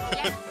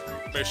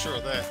 Make sure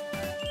of that.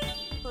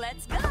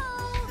 Let's go.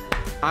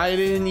 I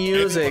didn't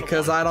use it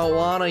because I don't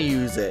want to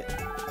use it.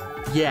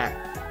 Yeah.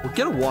 We'll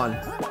get a 1.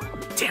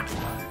 Damn.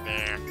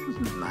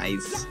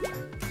 Nice.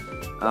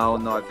 Oh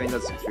no, I think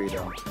that's a tree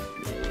though.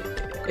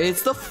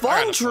 It's the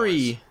fun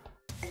tree.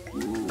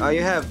 Oh,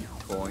 you have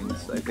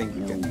coins. I think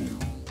you can.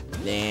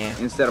 Nah.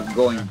 Instead of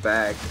going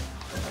back,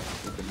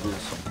 you can lose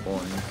some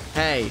coins.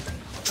 Hey,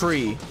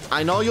 tree.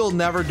 I know you'll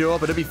never do it,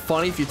 but it'd be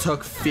funny if you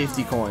took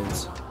 50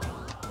 coins.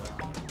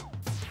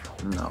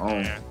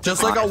 No.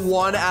 Just like a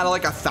 1 out of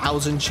like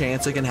 1,000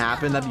 chance it can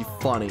happen. That'd be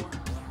funny.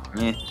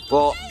 Yeah.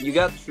 Well, you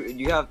got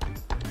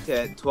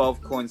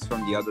 12 coins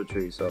from the other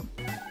tree, so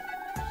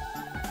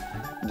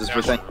just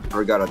pretend you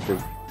forgot a tree.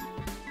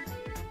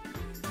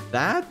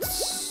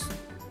 That's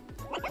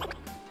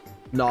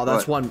no,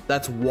 that's What? one.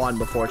 That's 1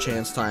 before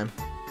chance time.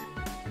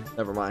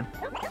 Never mind.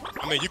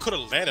 I mean, you could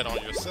have landed on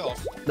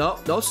yourself. No,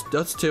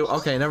 that's 2.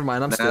 Okay, never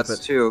mind. I'm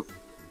That's stupid. 2.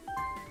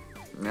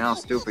 Now,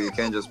 stupid. You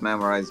can't just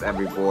memorize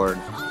every board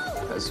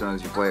as soon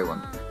as you play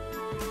one.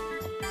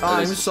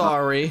 I'm is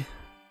sorry.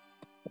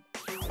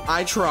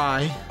 I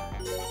try.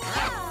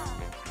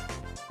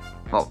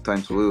 Oh,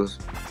 time to lose.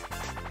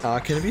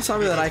 Can it be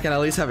something that I can at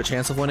least have a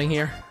chance of winning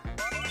here?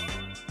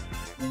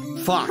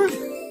 Fuck.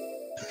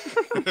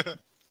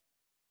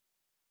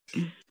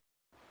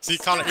 See,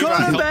 Connor, Could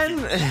have help been.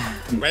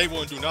 you. Ray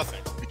won't do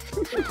nothing.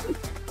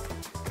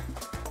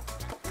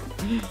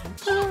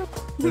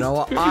 You know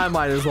what? I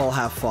might as well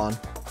have fun.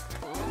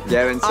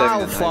 Yeah, and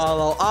I'll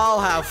follow. I'll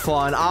have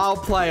fun. I'll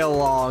play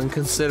along,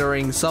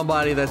 considering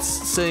somebody that's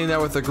sitting there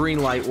with a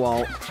green light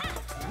won't.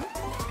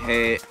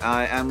 Hey,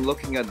 I'm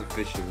looking at the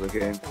fishes,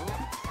 okay?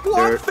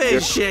 What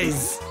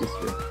fishes?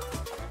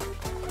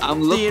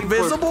 I'm looking The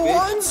invisible for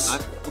ones?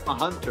 I'm a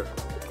hunter,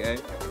 okay?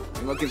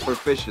 I'm looking for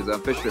fishes. I'm a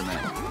fisherman.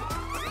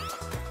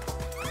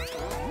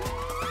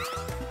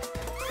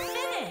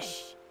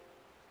 Finish.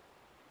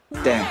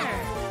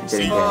 Damn.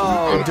 See,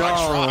 Oh, I don't.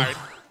 tried.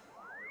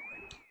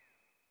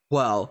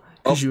 Well,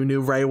 because you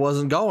knew Ray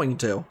wasn't going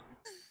to.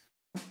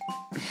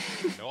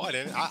 No, I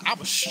didn't. I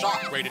was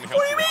shocked Ray didn't help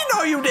What do you mean,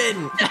 no, you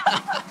didn't?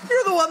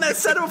 You're the one that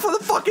said it before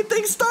the fucking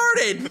thing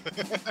started.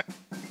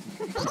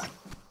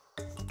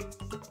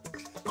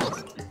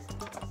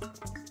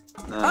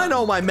 I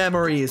know my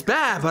memory is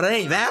bad, but it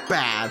ain't that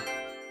bad.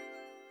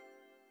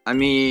 I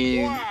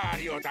mean,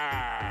 Your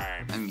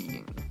time.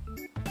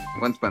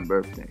 when's my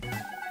birthday?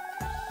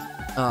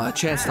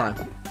 Chance time.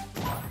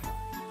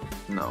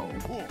 No,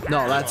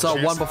 No, that's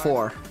one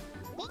before.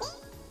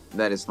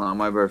 that is not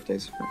my birthday.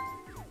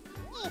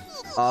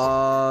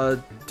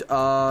 The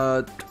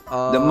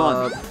The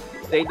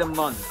month. Say the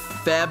month.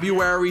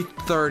 February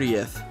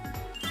 30th.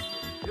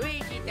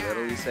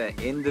 Literally said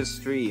in the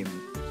stream,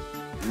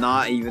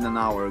 not even an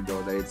hour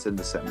ago, that it's in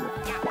December.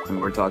 And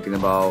we're talking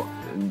about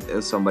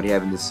somebody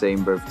having the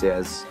same birthday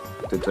as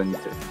the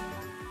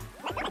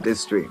 25th. This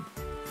stream.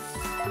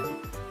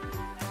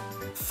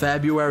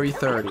 February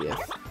 30th.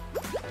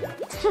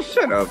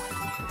 Shut up.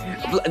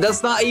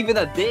 That's not even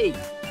a day.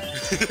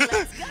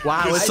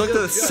 Wow, it took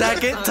the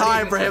second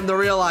time for him to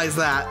realize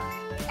that.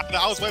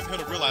 I was waiting for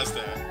him to realize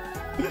that.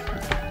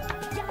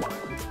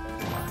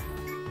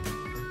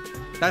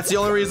 That's the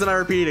only reason I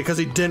repeat it, because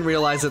he didn't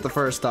realize it the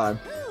first time.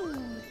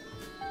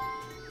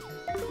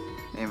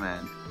 Hey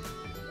man,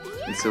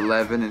 it's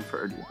 11 and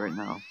 30 right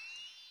now.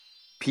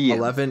 PM.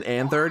 11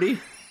 and 30? And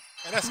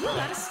that's You cool.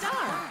 got a star.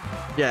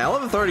 Yeah,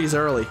 11:30 is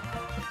early.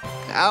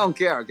 I don't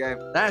care, okay?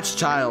 That's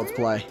child's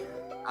play.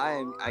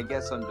 I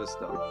guess I'm just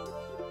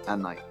at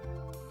night.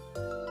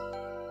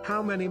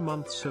 How many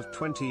months have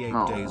 28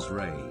 Oh. days,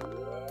 Ray?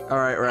 All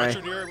right, Ray. Aren't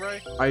you near it,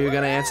 Ray? Are you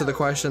gonna answer the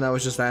question that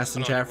was just asked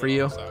in No, chat for you're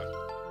you?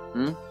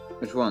 outside.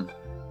 Which one?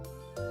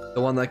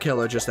 The one the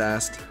killer just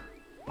asked.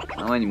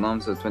 How many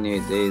months are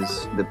 28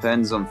 days?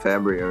 Depends on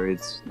February.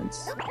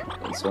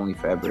 It's only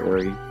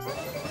February.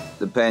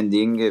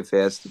 Depending if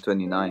it has the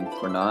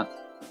 29th or not,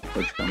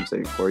 which comes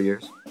every 4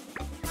 years.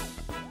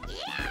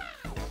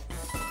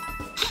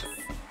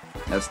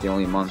 That's the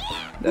only month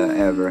that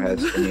ever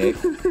has 28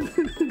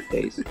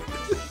 days.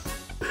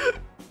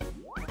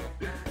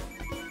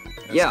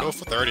 Let's Yeah. go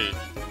for 30.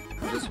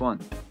 Just one.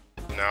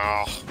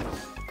 No.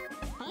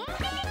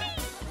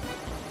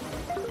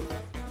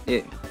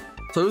 Yeah.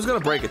 So who's gonna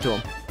break it to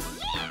him?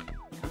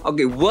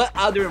 Okay, what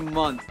other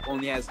month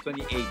only has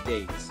 28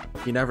 days?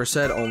 You never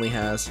said only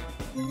has.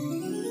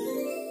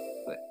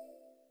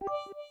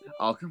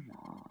 Oh, come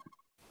on.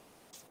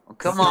 Oh,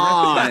 come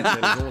on!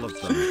 All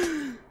of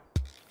them.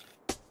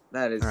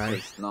 That is Right.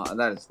 just not,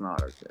 that is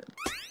not okay.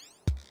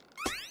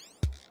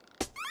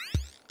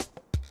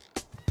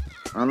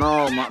 Oh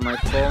no, my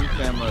phone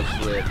camera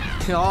slipped.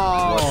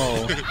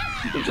 Oh.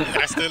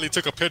 Accidentally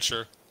took a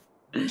picture.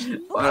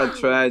 What a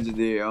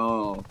tragedy,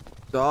 oh.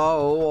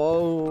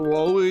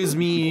 Woe is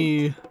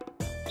me.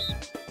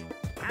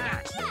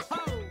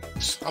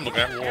 I'm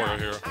looking at Warrior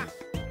here.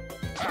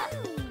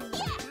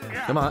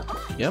 Come on.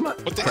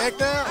 Put the egg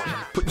down.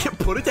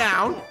 Put it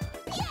down.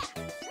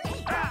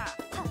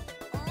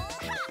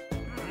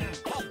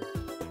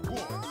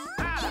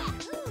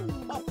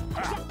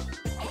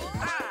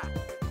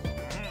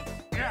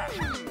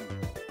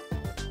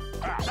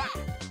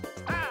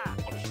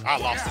 I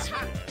lost this.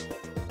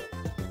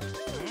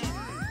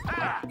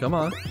 Come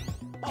on.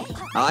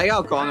 I like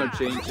how Connor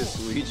changed his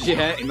Luigi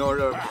hat in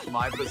order of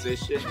my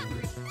position.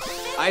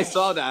 I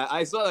saw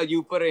that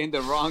you put it in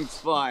the wrong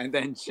spot and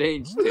then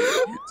changed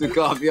it to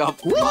copy up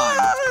mine.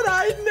 What?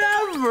 I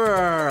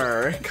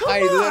never. Come on.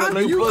 Are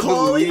literally you put the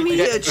calling Luigi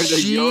me a hat where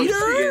the Yoshi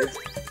cheater? is.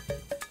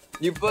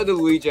 You put the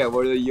Luigi hat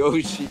where the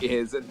Yoshi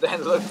is and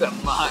then looked at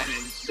mine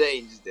and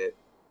changed it.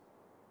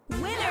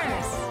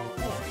 Winners.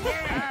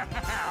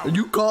 Are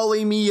you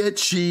calling me a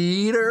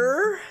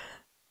cheater?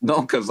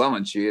 Not because I'm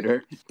a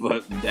cheater,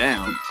 but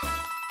damn.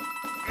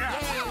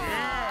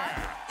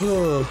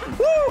 Woo!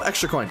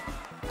 Extra coin.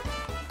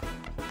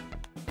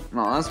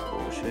 No, that's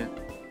bullshit.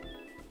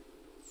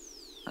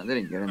 I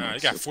didn't get it. Nah, you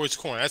got 40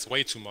 coin. That's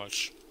way too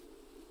much.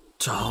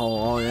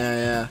 Oh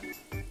yeah.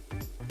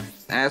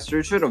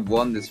 Astro should have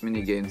won this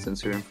minigame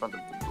since you're in front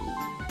of the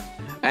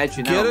booth.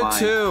 Actually, Get never it mind.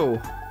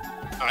 too.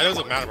 It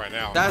doesn't matter right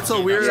now. That's a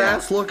weird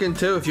ass looking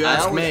too, if you I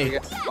ask always me.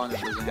 forget that Connor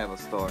doesn't have a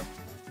star.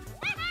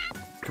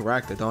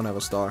 Correct. I don't have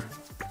a star.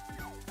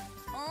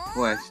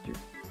 Who asked you?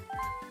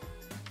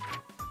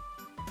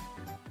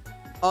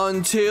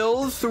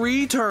 Until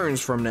 3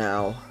 turns from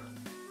now.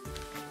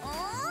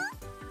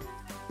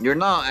 You're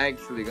not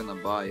actually gonna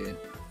buy it.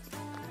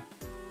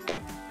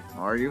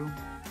 Are you?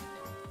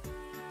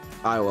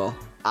 I will.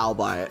 I'll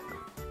buy it.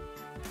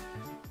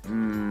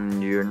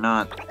 You're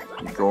not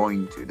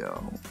going to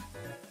though.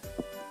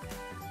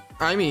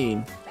 I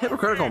mean,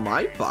 Hypocritical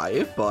might buy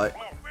it, but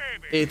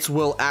it's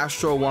will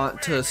Astro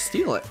want to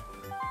steal it?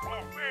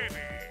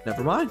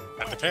 Never mind.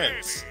 That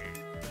depends.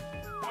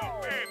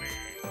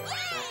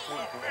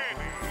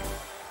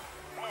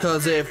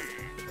 Because if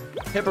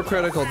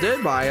Hypocritical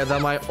did buy it,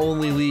 that might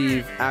only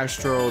leave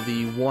Astro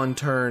the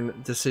 1-turn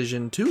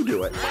decision to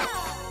do it.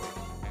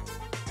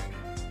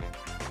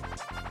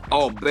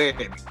 Oh,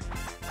 baby.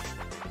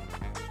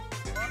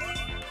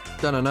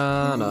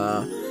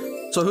 Da-na-na-na.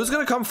 So who's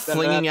gonna come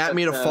flinging at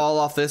me to fall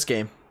off this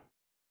game?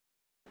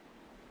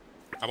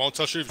 I won't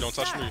touch you if you don't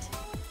touch me.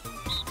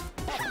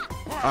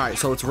 Alright,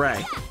 so it's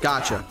Ray.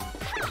 Gotcha.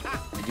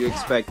 Did you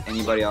expect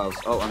anybody else?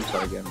 Oh, I'm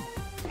sorry, Gavin.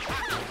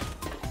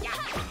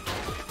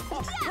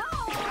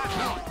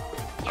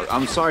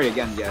 I'm sorry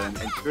again, Gavin.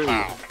 It's really...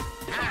 Wow.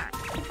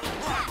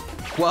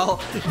 Well,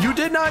 you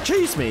did not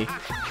chase me.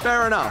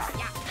 Fair enough.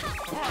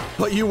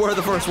 But you were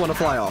the first one to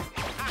fly off.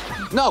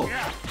 No!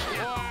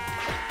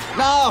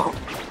 No!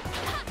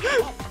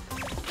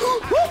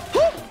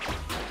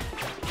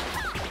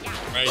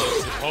 Right,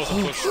 you're supposed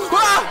to push.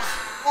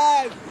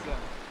 Yes!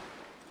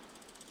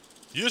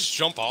 You just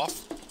jump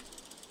off.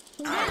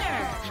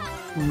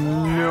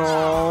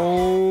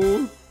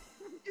 No.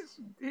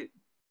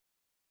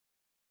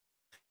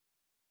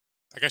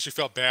 I guess you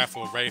felt bad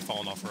for Ray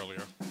falling off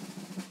earlier.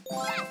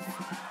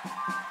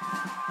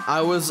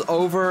 I was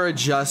over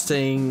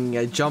adjusting.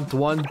 I jumped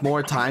one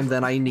more time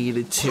than I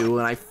needed to,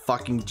 and I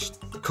fucking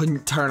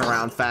couldn't turn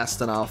around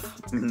fast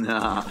enough.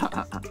 Nah.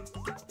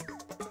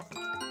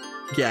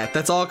 Yeah,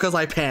 that's all because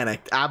I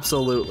panicked.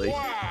 Absolutely.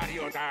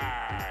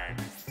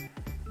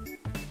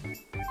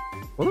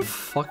 What the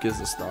fuck is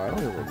the star? I don't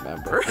even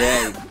remember.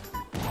 Yeah.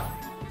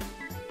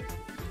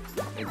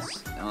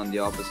 It's on the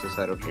opposite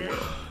side of the world.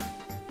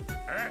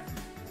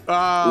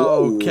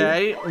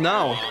 Okay.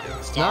 No.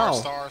 Star, No.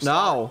 star, star.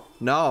 No.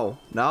 No.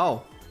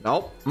 No.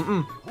 Nope.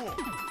 Mm-mm.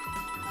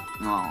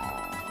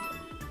 Aww.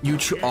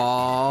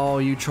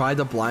 You tried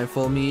to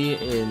blindfold me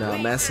in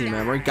messy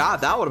memory.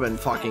 God, that would have been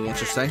fucking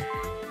interesting.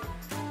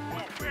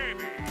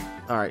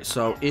 All right,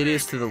 so it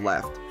is to the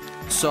left.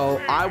 So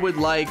I would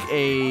like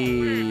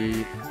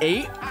a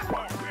 8.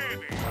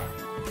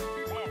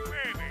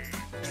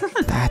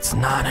 That's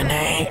not an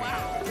 8.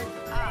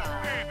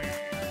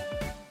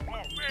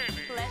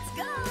 Let's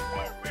go.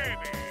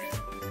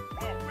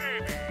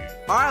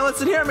 All right,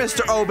 listen here,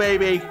 Mr. Oh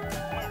Baby.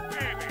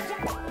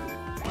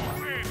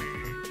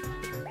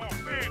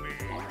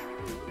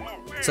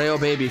 Say oh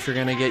baby if you're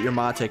gonna get your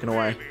mod taken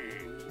away.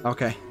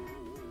 Okay.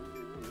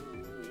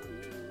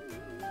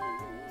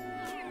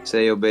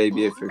 Say oh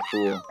baby if you're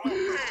cool.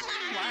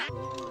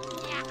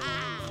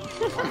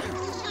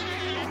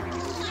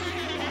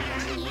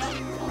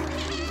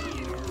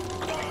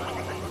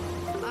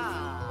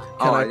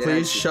 Can I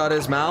please shut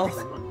his mouth?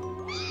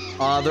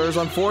 There's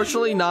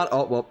unfortunately not.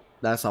 Oh, well,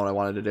 that's not what I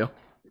wanted to do.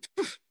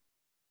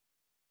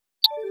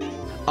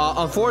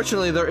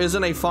 Unfortunately, there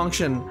isn't a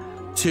function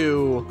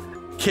to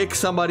kick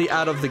somebody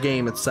out of the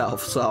game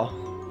itself, so.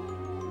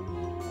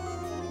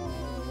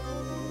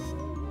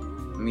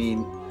 I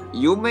mean,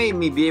 you made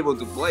me be able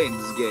to play in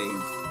this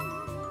game.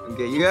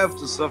 Okay, you have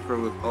to suffer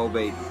with oh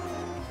baby.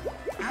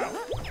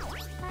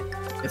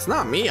 It's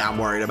not me I'm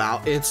worried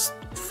about. It's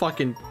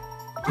fucking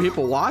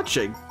people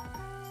watching.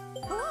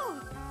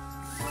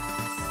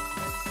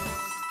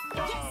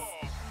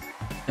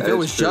 If it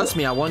was just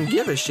me, I wouldn't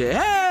give a shit.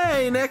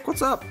 Hey, Nick,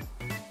 what's up?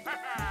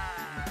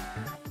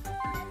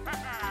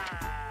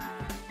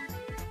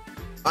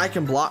 I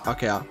can block.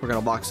 Okay, we're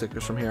gonna block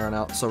stickers from here on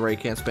out, so Ray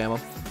can't spam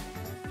them.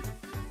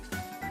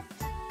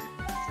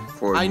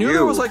 I knew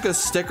there was like a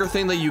sticker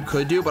thing that you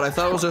could do, but I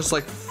thought it was just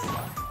like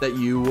that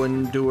you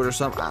wouldn't do it or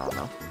something. I don't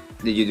know.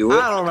 Did you do it?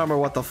 I don't remember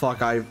what the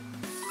fuck I.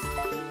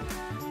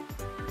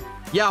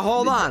 Yeah,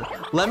 hold on.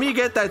 Let me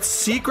get that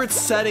secret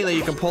setting that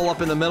you can pull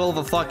up in the middle of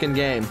a fucking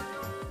game.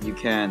 You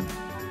can.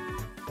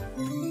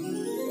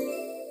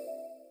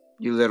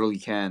 You literally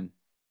can.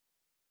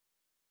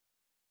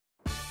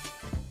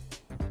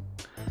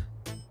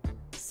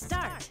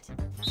 Start.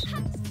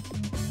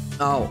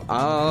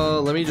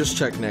 Oh, let me just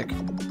check, Nick.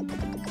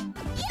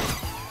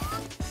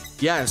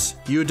 Yes,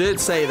 you did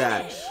say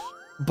that.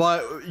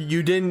 But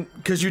you didn't,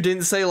 because you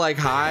didn't say like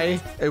hi.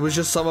 It was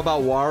just something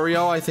about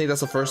Wario. I think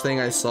that's the first thing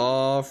I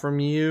saw from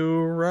you,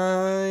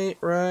 right?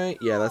 Right?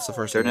 Yeah, that's the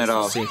first thing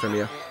I've seen from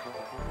you.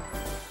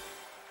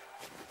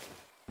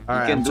 All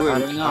right, can do it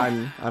right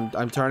now.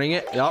 I'm turning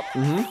it. Yup.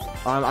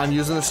 I'm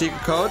using the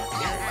secret code.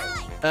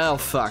 Oh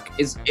fuck!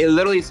 It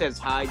literally says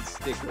hide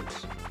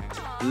stickers.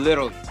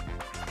 Literally.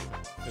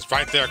 It's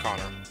right there,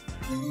 Connor.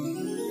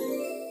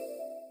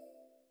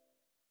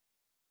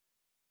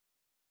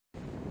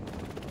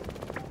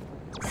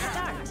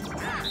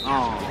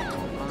 Oh,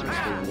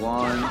 Connor's the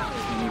one.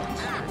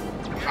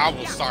 I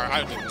will start.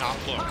 I did not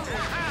look.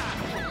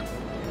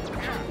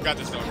 Got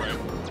this though, right?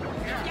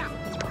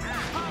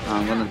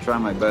 I'm gonna try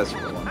my best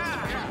for once.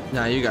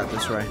 Nah, you got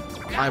this, Ray.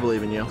 I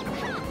believe in you.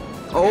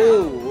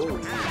 Oh!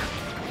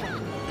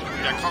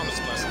 Yeah, Connor's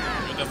the best.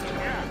 You're definitely.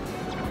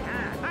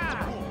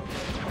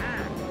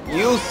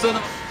 You son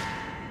of.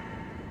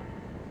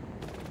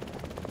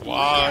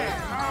 Why?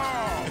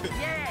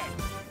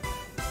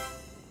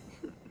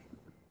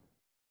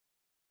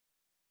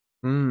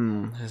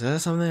 Is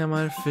that something I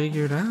might have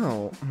figured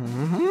out?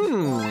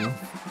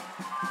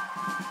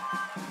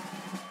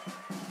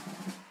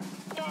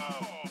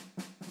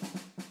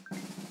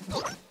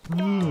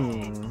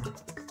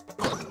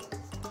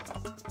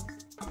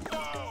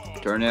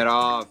 Turn it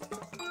off.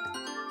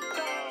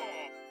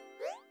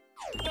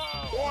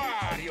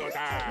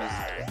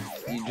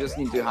 You just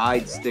need to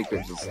hide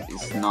stickers.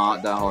 It's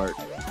not that hard.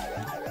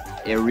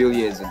 It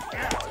really isn't.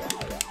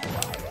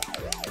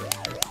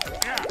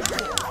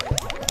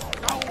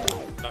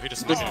 No, he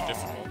just making it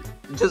difficult.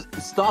 Just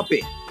stop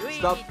it.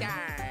 Stop.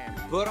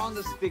 Put on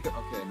the sticker.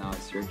 Okay, now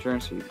it's your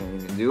turn, so you can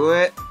even do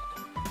it.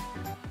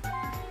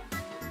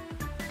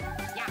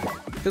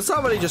 Can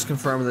somebody just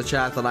confirm in the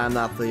chat that I'm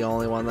not the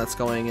only one that's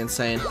going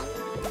insane?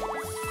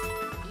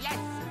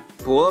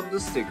 Pull up the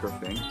sticker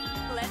thing.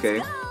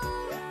 Okay.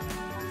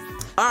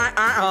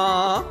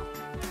 Alright,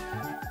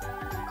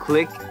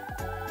 Click.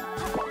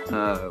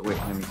 Wait,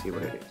 let me see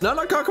what it is. No,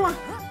 come on.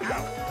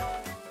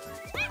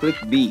 Click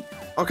B.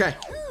 Okay.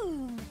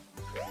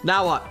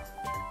 Now what?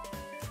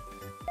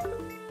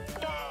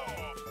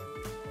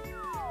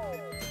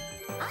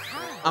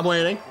 I'm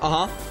waiting.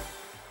 I'm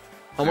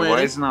waiting.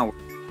 Why is it not?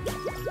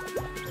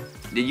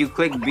 Did you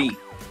click B?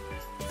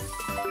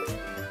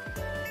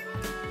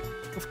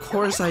 Of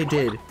course I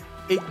did.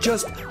 It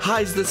just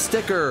hides the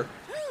sticker,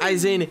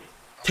 as in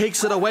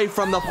takes it away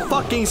from the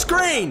fucking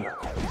screen.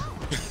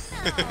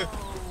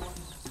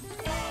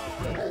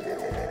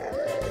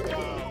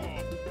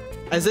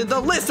 As in the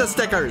list of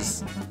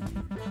stickers.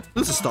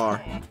 Lose a star.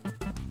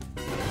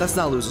 That's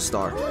not lose a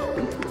star.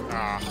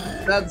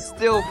 That's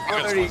still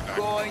already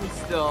going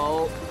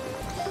still.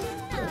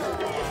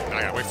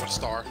 I gotta wait for the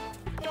star.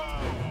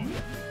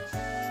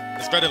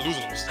 It's better than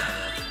losing a star.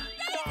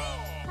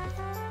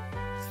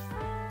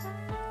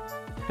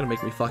 Gonna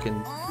make me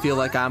fucking feel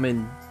like I'm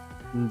in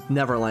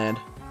Neverland.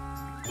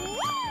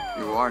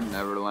 You are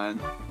Neverland.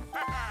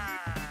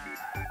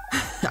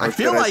 I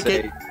feel like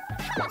it.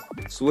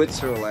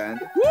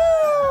 Switzerland.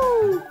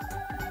 Woo!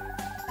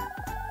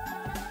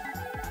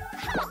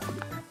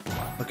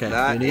 Okay,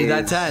 you need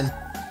that 10.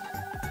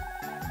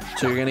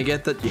 So you're gonna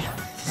get the. Yeah.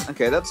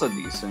 Okay, that's a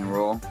decent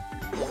roll.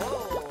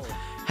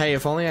 Hey,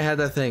 if only I had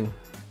that thing.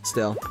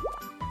 Still.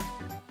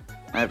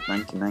 I have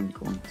 99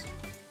 coins.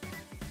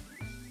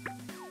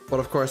 But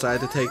of course, I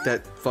had to take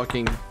that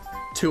fucking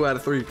 2 out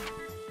of 3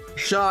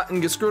 shot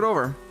and get screwed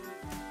over.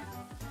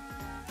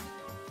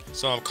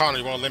 So, Connor,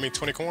 you want to lend me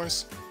 20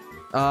 coins?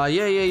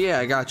 Yeah,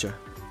 I gotcha.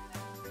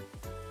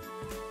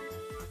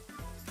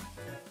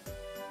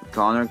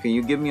 Connor, can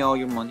you give me all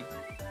your money?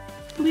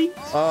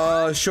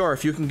 please? Sure.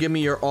 If you can give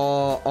me your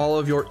all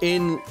of your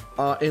in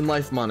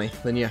life money,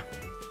 then yeah.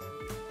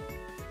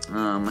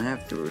 I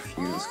have to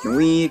refuse. Can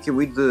we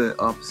do the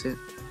opposite?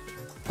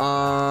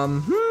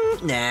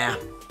 Nah.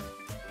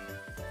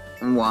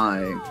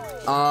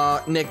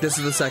 Why? Nick, this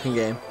is the second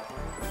game.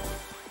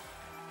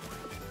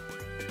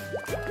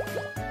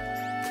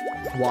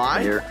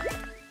 Why? Here.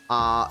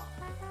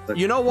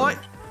 You know what?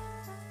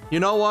 You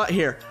know what?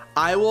 Here,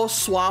 I will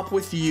swap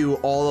with you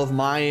all of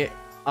my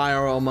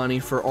IRL money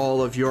for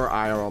all of your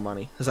IRL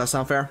money. Does that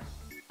sound fair?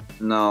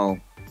 No.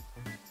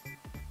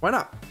 Why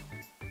not?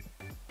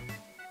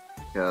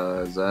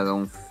 Because I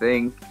don't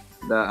think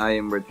that I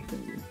am richer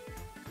than you.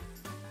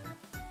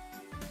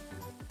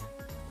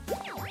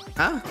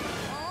 Huh?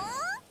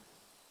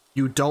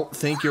 You don't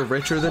think you're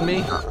richer than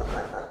me?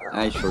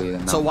 Actually,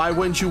 no. So why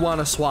wouldn't you want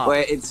to swap?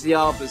 Wait, it's the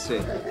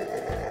opposite.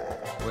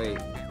 Wait.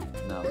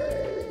 No.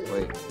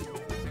 Wait.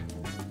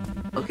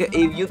 Okay,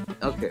 if you...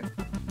 Okay.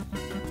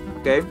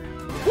 Okay.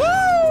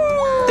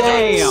 Woo!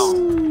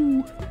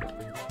 Damn!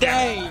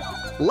 Damn!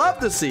 Love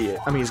to see it.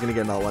 I mean, he's gonna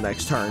get another one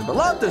next turn, but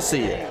love to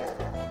see it.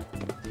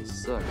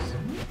 Sucks.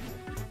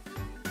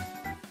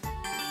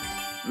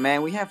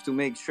 Man, we have to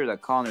make sure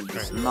that Connor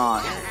does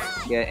not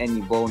get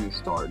any bonus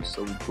stars.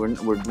 So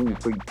we're doing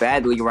pretty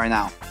badly right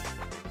now.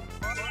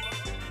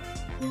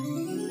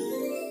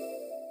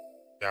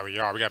 Yeah, we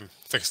are. We gotta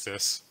fix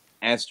this.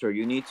 Esther,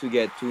 you need to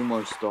get 2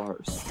 more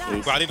stars.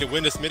 But I need to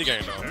win this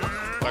minigame though.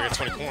 If I get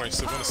 20 points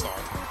to win a star.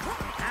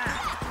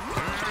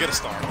 Get a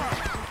star.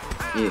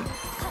 Yeah.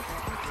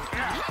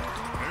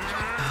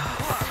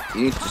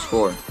 You need to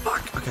score.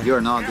 Fuck. Okay.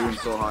 You're not doing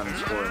so hard in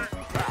scoring.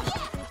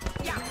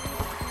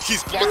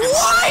 He's blocking.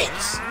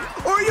 What?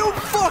 Are you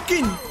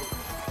fucking?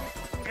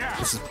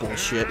 This is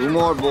bullshit. 2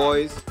 more,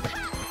 boys.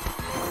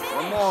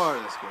 1 more.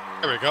 Let's go.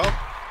 There we go.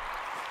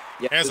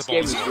 Yeah, Hands this up,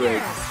 game is boys.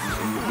 rigged.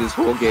 This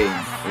whole game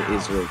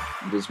is rigged.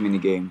 This mini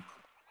game.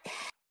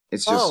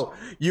 It's just. Oh,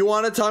 you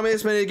want to tell me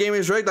this mini game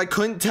is rigged? I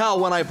couldn't tell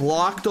when I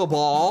blocked the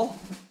ball,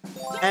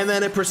 and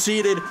then it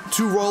proceeded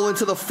to roll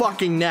into the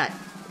fucking net.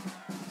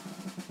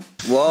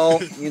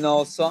 Well, you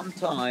know,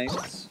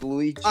 sometimes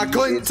Luigi. I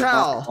couldn't is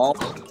tell. not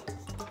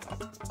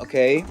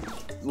okay,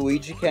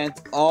 Luigi can't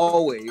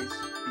always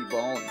be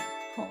balling,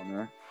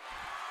 Connor.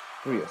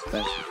 Pretty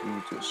expensive. You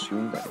need to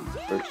assume that in the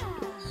first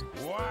place.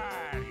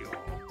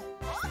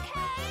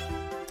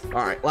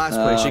 All right, last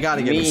place. You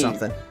gotta give me me.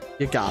 something.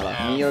 You gotta.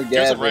 Me or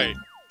Here's a Gavin? raid.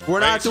 We're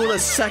not Raid. doing a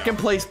second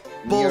place Me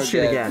or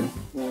bullshit Gavin? again.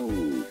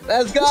 Ooh.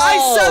 Let's go! I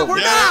said we're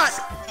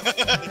Yes. not.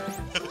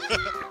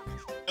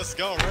 Let's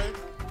go, Ray.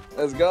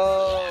 Let's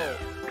go!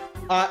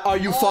 Are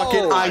you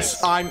fucking?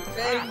 nice. I'm.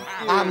 Thank you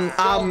I'm.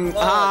 so much.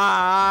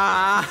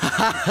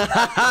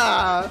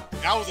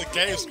 That was a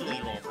game screwing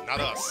you over, not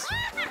us.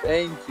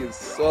 Thank you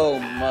so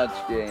much,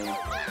 game.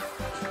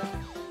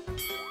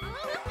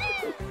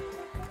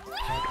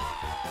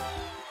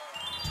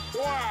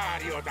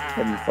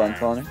 Having fun,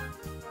 Connor?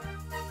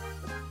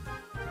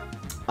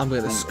 I'm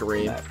gonna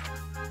scream.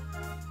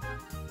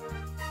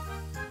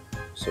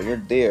 So you're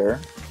there.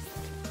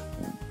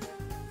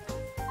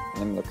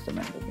 Let me look at the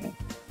map again.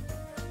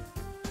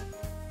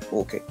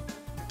 Okay.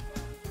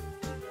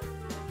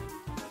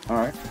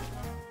 Alright.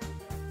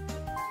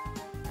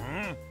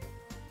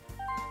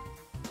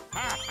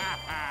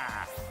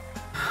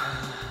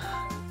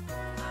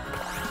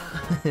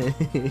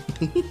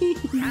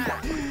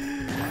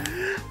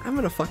 I'm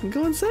gonna fucking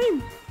go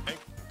insane. Hey,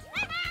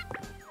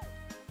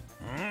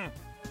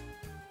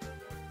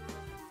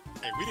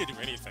 we didn't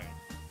do anything.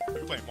 We were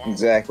playing Mario.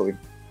 Exactly.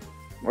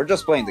 We're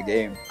just playing the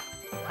game.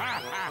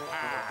 I'll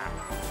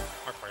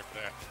pray for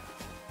that.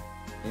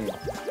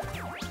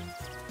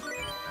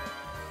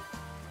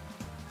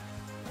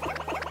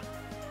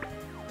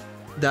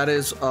 That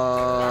is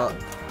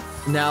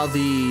now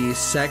the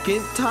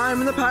second time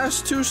in the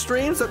past 2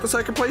 streams that the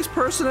second place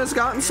person has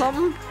gotten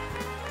something.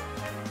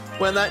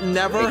 When that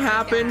never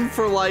happened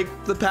for like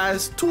the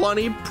past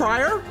 20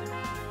 prior.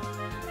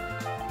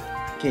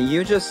 Can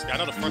you just Yeah, I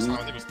know the first time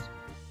I think it was.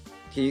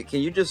 can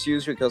you just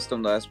use your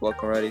custom dice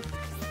block already?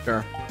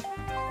 Sure.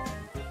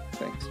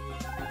 Thanks.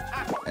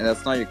 And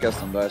that's not your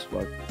custom dice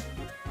block.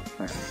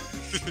 Alright.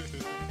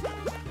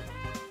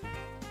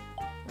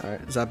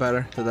 Alright, is that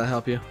better? Did that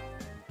help you?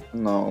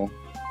 No.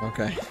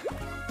 Okay.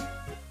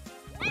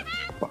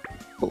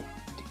 Oh,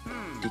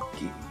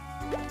 Dicky.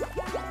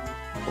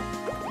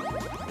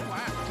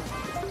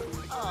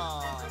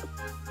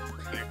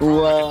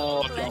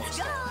 Well,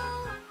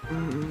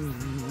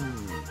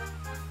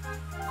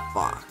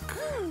 Fuck.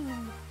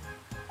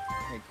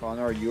 hey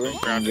Connor, are you in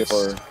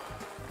your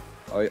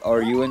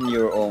are you in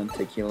your own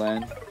Tiki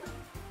land?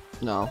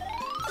 No.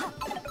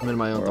 I'm in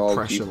my own Where all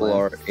depression people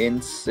land. are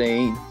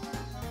insane.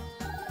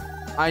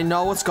 I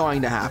know what's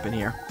going to happen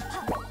here.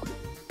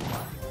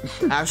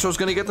 Astro's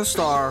gonna get the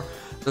star.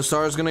 The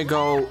star is gonna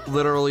go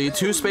literally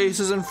 2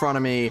 spaces in front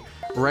of me.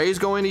 Ray's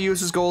going to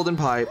use his golden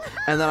pipe,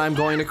 and then I'm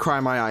going to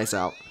cry my eyes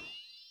out.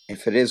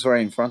 If it is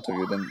right in front of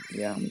you, then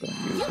yeah, I'm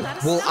gonna use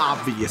it. Well,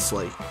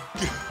 obviously.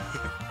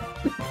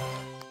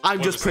 I'm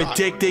just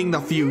predicting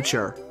the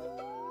future.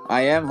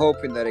 I am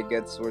hoping that it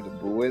gets where the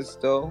boo is,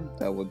 though.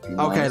 That would be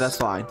nice. Okay, that's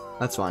fine.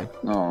 That's fine.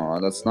 No,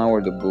 that's not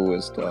where the boo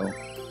is, though.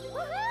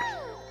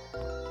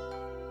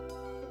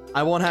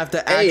 I won't have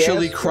to Hey,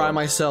 actually Astro. cry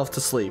myself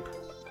to sleep.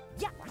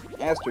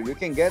 Astro, you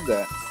can get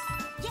that.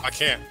 I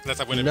can't. Unless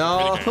I win a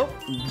No,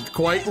 minigame.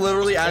 quite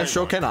literally, It's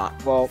Astro very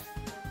cannot. Well,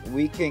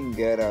 we can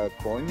get a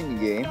coin mini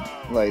game,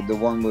 like the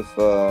one with,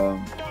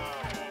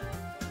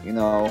 you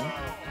know,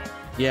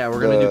 Yeah, we're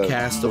gonna do the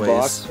Castaways.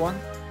 box one.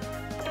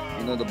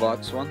 You know the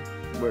box one?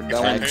 Where that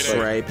one's like,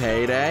 X-Ray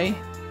Payday.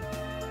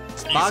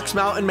 It's easy. Box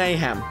Mountain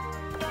Mayhem.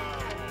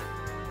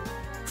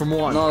 From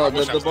one. no, wish I the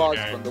was in the box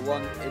game. one, the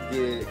one,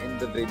 the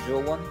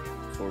individual one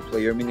for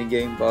player mini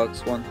game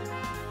box one.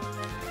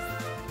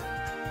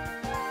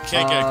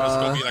 Can't get it because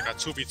it's gonna be like a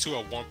 2v2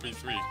 or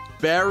 1v3.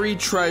 Buried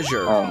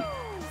Treasure.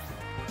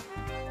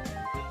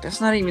 That's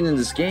not even in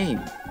this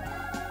game.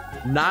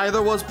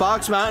 Neither was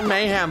Box Mountain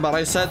Mayhem, but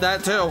I said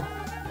that too.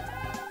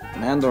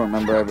 Man, I don't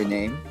remember every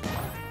name.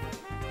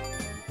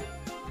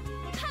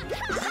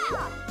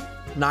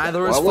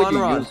 Neither is Why would Fun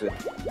you Run. use it?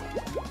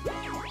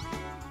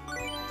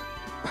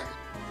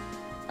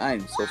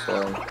 I'm so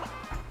sorry.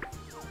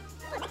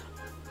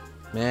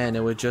 Man, it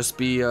would just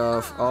be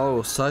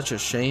oh, such a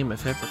shame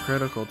if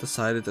Hypocritical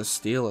decided to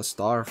steal a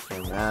star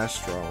from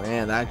Astro.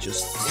 Man, that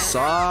just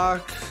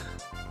suck.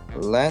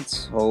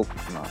 Let's hope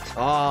not.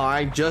 Oh,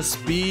 I'd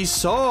just be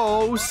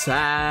so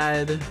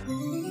sad.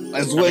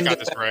 Let's We win got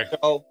this. this, Gray.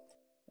 Oh,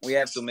 we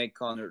have to make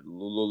Connor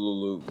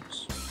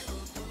lose.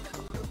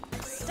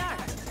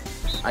 Start.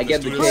 I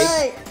get the do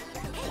cake.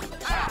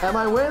 Am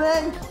I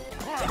winning?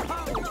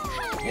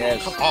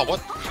 Yes, Oh,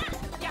 what?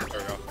 There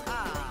we go.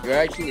 you're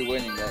actually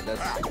winning.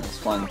 That's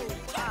fun.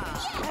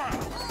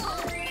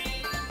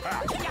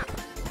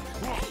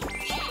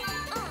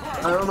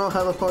 I don't know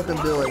how the fuck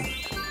I'm doing.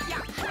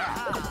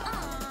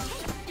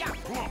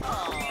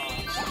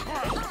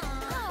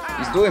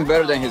 He's doing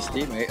better than his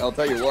teammate. I'll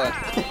tell you what.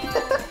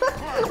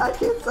 I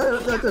can't say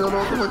that. I don't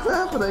know what's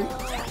happening.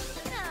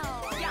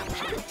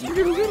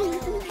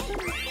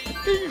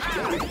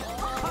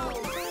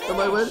 Am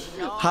I winning?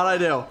 How'd I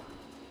do?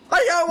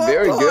 I got one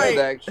Very point. good,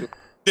 actually.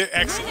 Did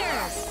excellent.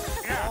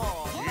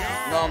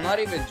 No, I'm not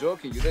even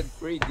joking. You did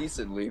pretty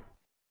decently.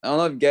 I don't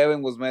know if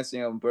Gavin was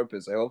messing up on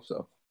purpose. I hope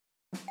so.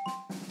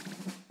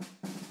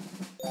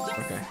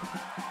 Okay.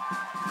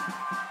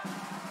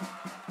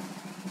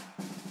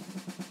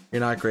 You're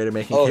not great at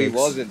making Oh, cakes. he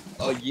wasn't.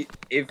 Oh,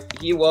 if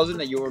he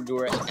wasn't, you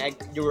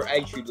were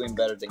actually doing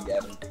better than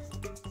Gavin.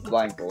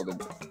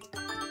 Blindfolded.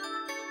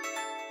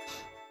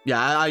 Yeah,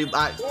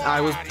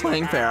 I was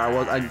playing fair.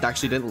 I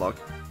actually didn't look.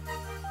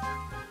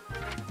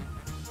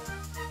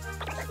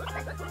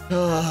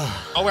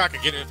 Oh, wait, I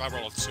could get it if I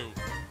roll a 2.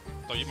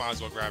 So you might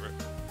as well grab it.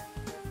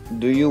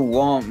 Do you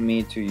want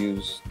me to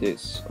use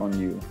this on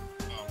you?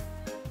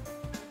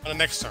 On the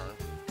next turn,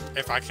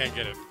 if I can't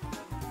get it.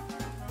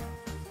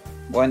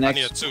 Why I need a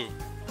next? 2.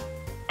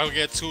 I will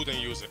get 2, then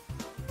use it.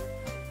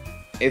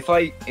 If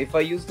I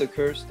use the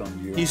cursed on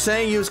you, He's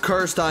saying use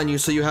cursed on you,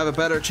 so you have a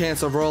better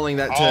chance of rolling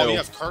that Oh, too. you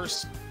have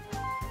curse?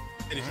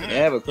 I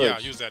have a curse. Yeah,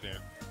 use that then.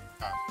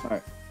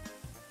 Alright.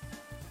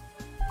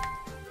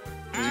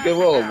 You can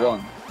roll a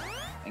 1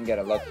 and get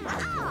a lucky.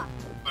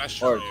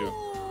 That's Or true. 2.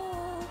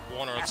 Yeah.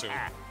 1 or a 2.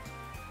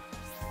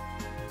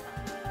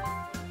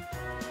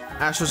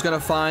 Asher's gonna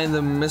find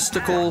the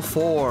mystical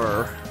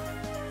 4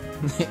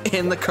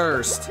 in the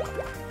cursed. I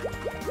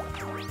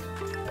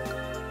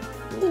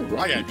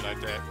gotta be like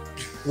that.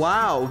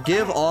 Wow,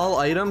 give all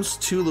items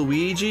to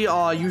Luigi?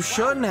 Aw, you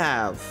shouldn't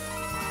have.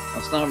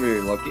 That's not very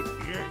lucky.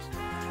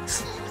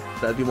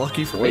 That'd be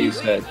lucky for What me. you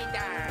said.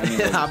 I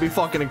mean, I'd be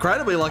fucking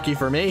incredibly lucky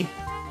for me.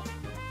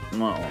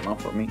 no,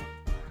 not for me.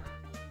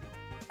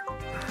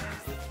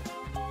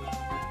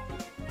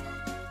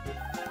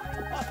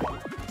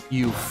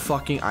 You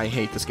fucking... I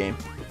hate this game.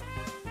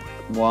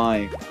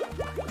 Why?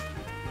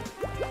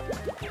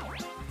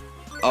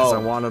 Because I Oh,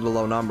 wanted a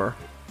low number.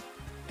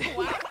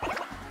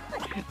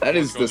 that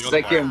is the Let's go the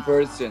other second way.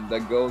 person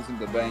that goes in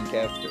the bank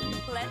after me.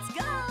 Let's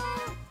go.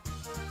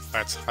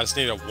 I just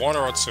need a 1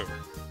 or a 2.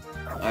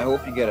 I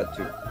hope you get a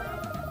 2.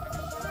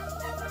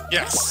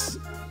 Yes!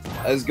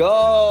 Let's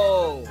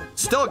go!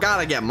 Still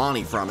gotta get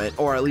money from it,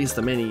 or at least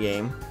the mini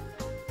game.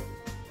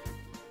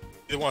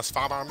 It wants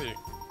 5 on me.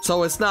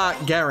 So it's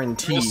not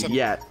guaranteed Awesome.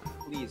 yet.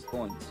 Please,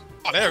 points.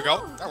 Oh, there we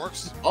go. That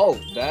works. Oh,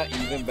 that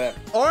even better.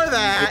 Or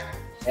that!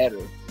 Better.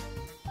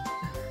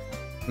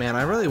 Man,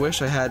 I really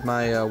wish I had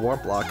my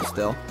warp block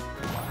still.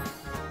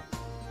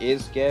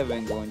 Is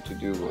Gavin going to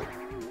do it?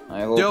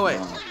 I hope Do it!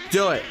 not.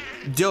 Do it!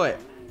 Do it!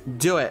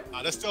 Do it!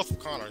 That's still for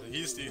Connor.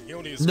 He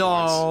only needs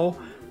No!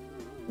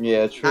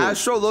 Yeah, true.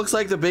 Astro looks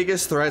like the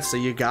biggest threat, so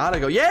you gotta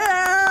go.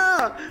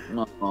 Yeah!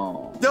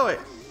 No. Do it!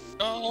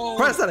 No!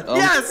 Press that! Don't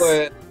Yes! do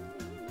it.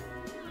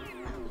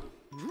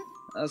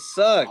 That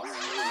sucks.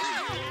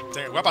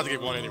 Dang, we're about to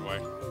get 1 anyway.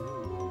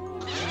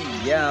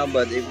 Yeah,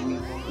 but if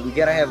we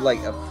gotta have like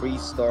a free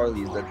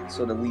Starlies that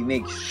so that we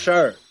make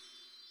sure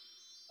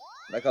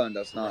that Colin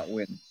does not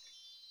win.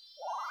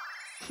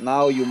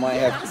 Now you might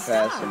have to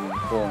pass some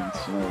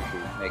points in order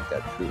to make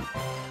that true.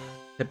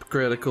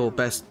 Hypocritical,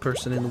 best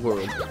person in the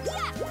world.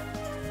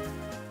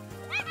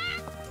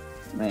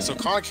 Man. So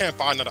Connor can't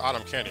buy another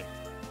item, can he?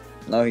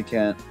 No, he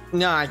can't.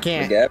 No, I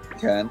can't. Gavin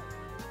can.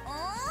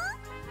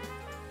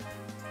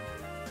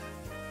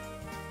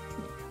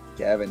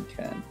 Gavin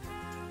can.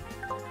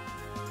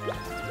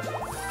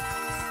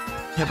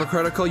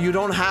 Hypocritical, you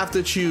don't have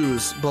to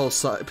choose both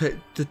sides,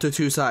 the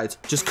two sides.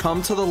 Just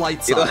come to the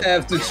light side. You don't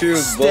have to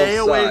choose both sides. Stay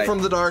away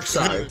from the dark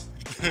side.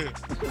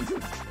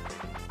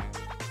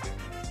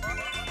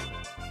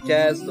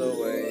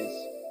 Castaways.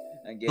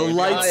 The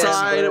light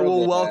side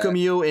will welcome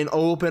you in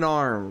open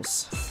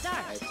arms.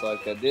 I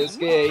suck at this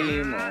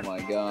game. Oh my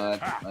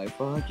god. I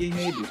fucking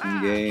hate this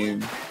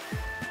game.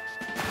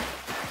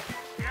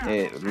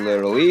 It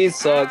literally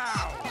sucks.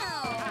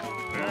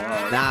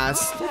 Nah,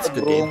 it's a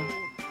good game.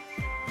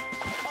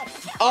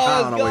 Oh,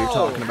 I don't know what you're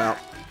talking about.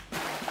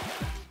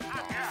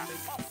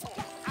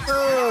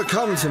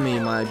 Come to me,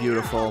 my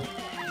beautiful.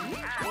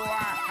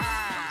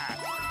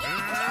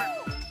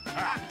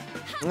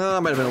 I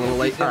might have been a little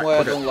late. The reason why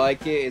I don't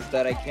like it is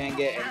that I can't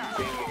get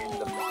anything in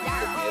the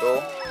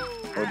middle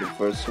or the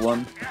first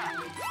one.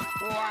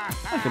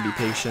 I can be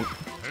patient.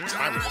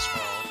 Timing is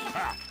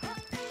wrong.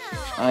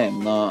 I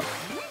am not.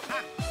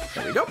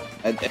 There we go.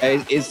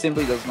 It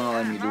simply does not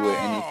let me do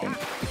anything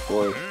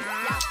before.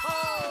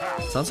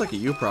 Sounds like a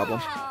you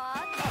problem.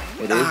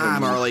 It is.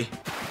 I'm early.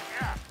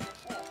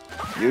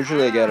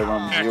 Usually I get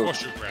around Yeah, of zero.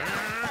 course you ran.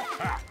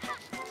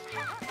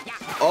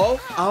 Oh,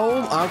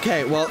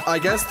 okay. Well, I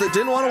guess that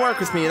didn't want to work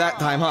with me that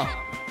time, huh?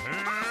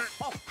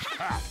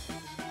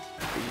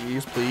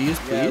 Please, please,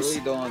 please. Yeah, I really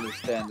don't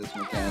understand this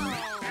mechanic.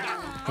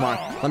 Come on,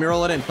 let me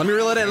roll it in. Let me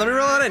roll it in. Let me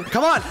roll it in.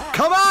 Come on,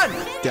 come on!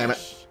 Damn it.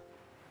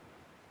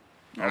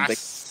 I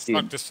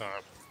stuck this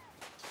time.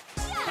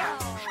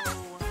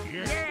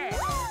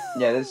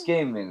 Yeah, this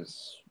game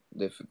is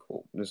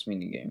difficult. This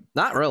minigame.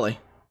 Not really.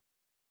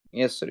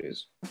 Yes, it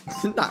is.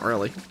 Not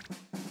really.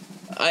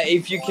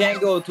 If you can't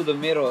go to the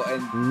middle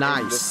and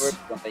Nice. and the first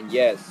one, then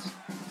yes.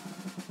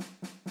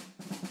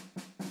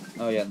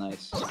 Oh yeah,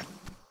 nice.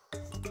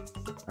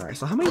 Alright,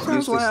 so how many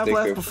turns do I have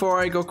left before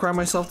I go cry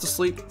myself to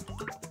sleep?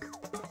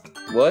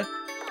 What?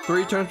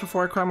 3 turns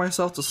before I cry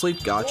myself to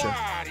sleep? Gotcha.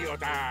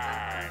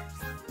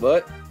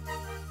 What?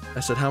 I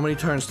said, how many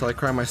turns till I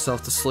cry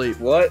myself to sleep?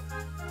 What?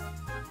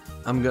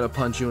 I'm gonna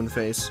punch you in the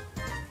face.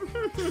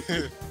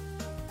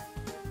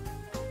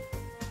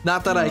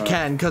 Not that I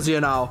can, because,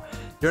 you know,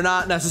 you're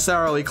not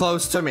necessarily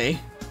close to me.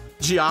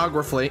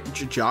 Geographically,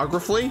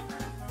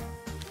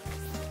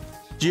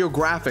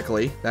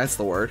 that's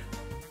the word.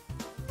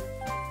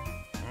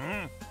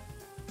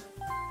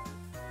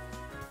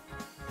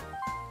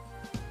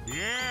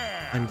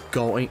 I'm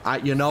going.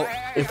 You know,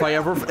 if I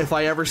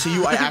ever see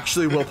you, I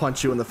actually will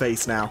punch you in the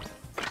face now.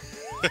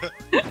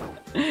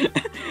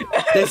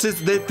 This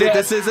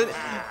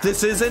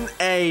isn't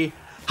a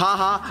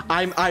haha.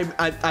 I'm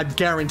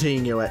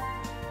guaranteeing you it.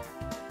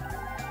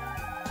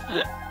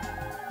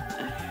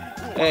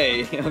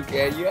 Hey,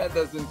 okay, you had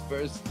that since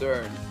first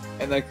turn,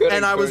 and I couldn't.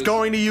 And I was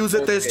going to use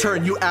it this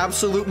turn, you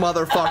absolute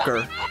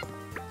motherfucker.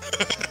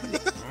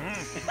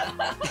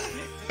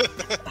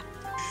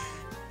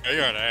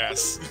 You're an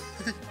ass.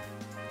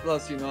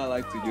 Plus, you know I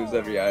like to use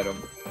every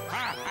item.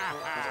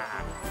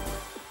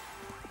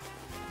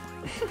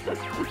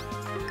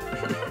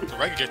 So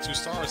I can get 2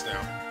 stars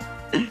now.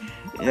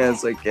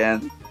 Yes, I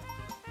can.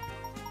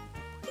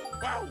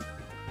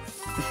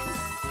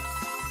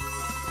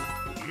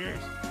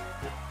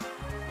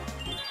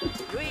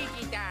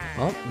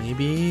 Well,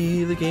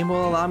 maybe the game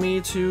will allow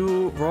me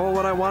to roll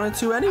what I wanted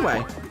to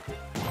anyway.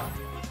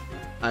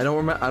 I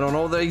don't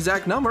know the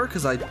exact number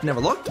because I never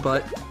looked,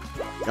 but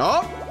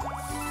oh,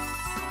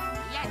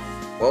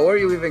 What were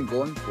you even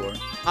going for?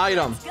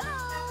 item.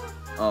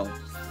 Oh.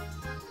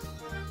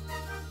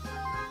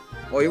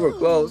 Well, you were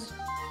close.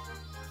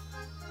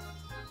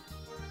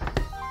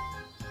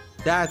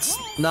 That's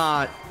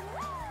not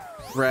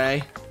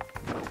Ray.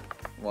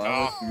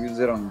 Why would you use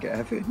it on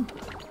Gavin?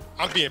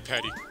 I'm being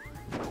petty.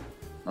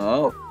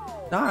 Oh.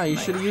 Nah, you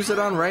should have used it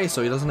on Ray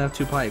so he doesn't have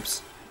 2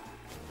 pipes.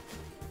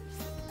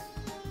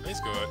 He's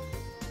good.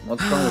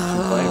 What's wrong with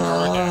you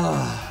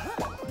playing?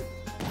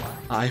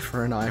 Eye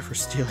for an eye for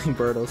stealing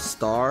Birdo's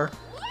star.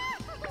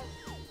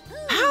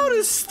 How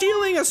does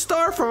stealing a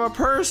star from a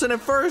person in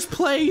first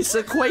place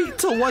equate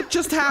to what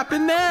just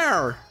happened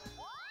there?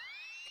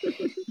 You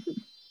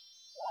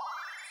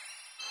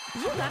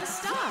got a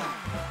star.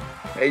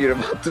 Hey, you're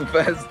about to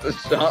pass the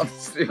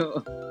shops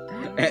too.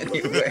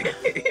 Anyway.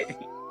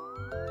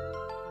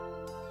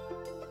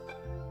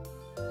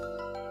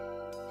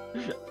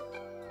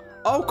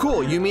 Oh,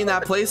 cool. You mean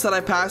that place that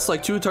I passed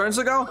like 2 turns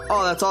ago?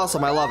 Oh, that's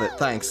awesome. I love it.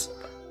 Thanks.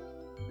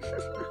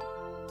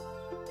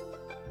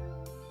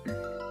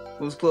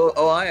 Who's close?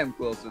 Oh, I am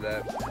close to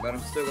that, but I'm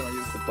still gonna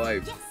use the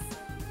pipe.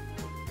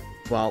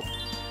 Well,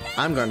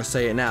 I'm gonna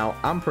say it now.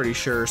 I'm pretty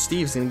sure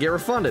Steve's gonna get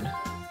refunded.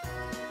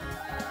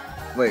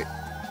 Wait.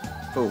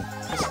 Who?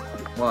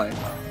 Why?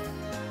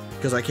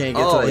 Because I can't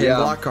get to the hidden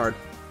block card.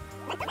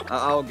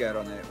 I'll get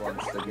on it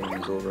once the game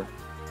is over.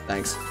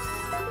 Thanks.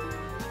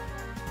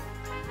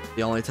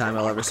 The only time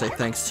I'll ever say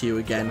thanks to you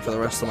again for the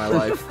rest of my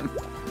life.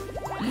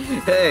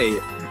 Hey,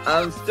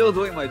 I'm still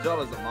doing my job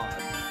as a mod.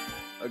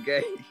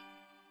 Okay?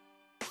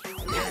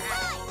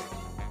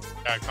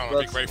 Yeah, Connor,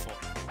 be grateful.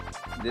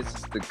 This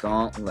is the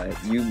gauntlet.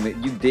 You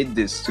did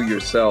this to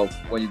yourself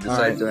when you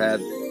decided to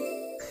have.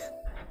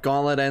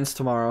 Gauntlet ends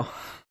tomorrow.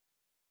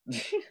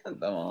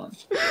 Come on.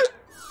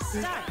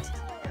 Start.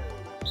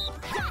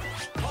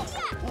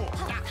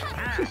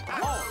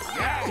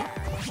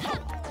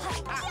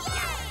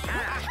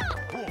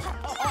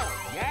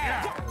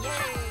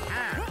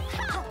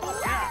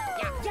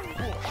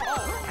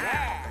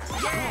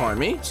 Pardon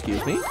me,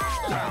 excuse me.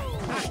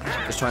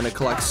 Just trying to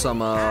collect some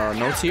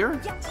notes here.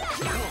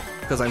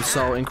 Because I'm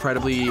so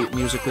incredibly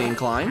musically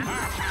inclined.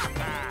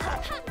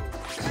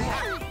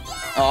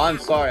 Oh, I'm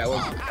sorry. I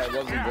wasn't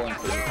going to.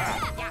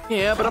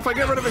 Yeah, but if I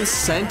get rid of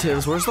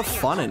incentives, where's the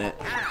fun in it?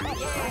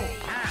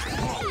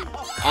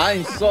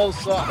 I'm so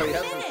sorry.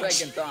 That's the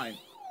second time.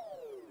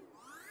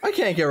 I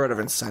can't get rid of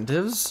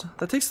incentives.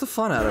 That takes the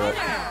fun out of it.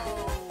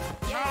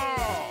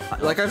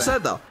 Like I've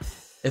said though,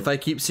 if I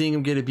keep seeing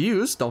them get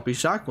abused, don't be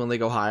shocked when they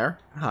go higher,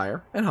 and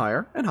higher, and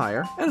higher, and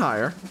higher, and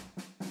higher.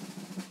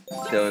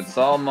 So it's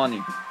all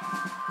money.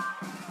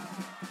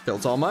 Till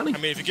it's all money. I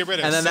mean, if you get rid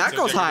of And then that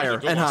goes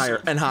incentives, higher, and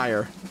higher, and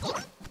higher.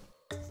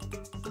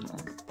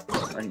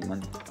 I need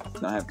money.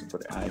 No, I have to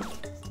put it higher.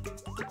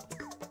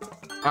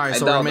 Alright,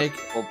 so I we make...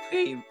 Will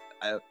pay.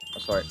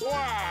 Sorry.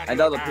 I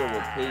doubt the people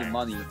will pay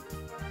money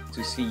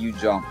to see you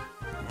jump.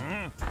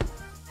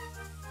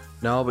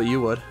 No, but you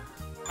would.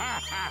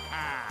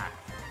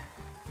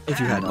 If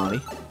you had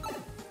money.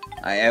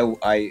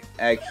 I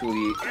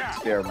actually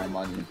spare my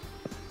money.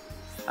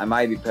 I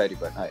might be petty,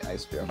 but I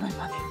spare my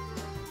money.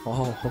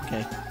 Oh,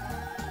 okay.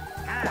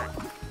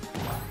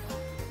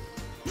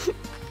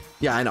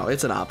 Yeah, I know,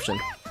 it's an option.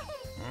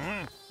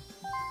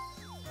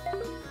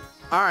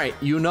 Alright,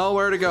 you know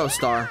where to go,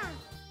 Star.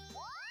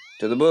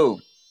 To the boo.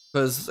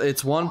 Because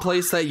it's one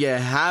place that you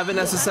haven't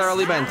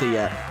necessarily been to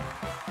yet.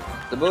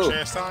 The boo.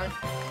 Chance time?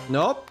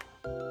 Nope.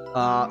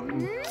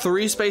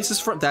 3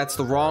 spaces from... That's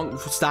the wrong...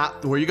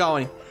 Stop. Where are you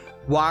going?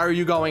 Why are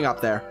you going up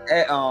there?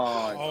 Hey,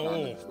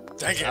 Oh,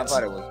 dang it. I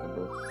thought it was the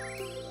boo.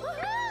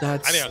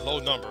 That's... I need a low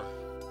number.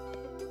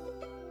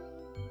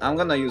 I'm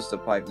gonna use the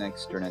pipe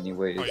next turn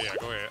anyways. Oh, yeah,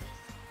 go ahead.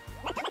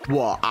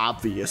 Well,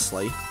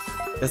 obviously.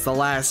 It's the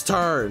last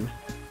turn.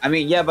 I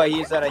mean, yeah, but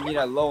he said I need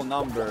a low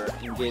number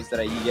in case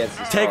that he gets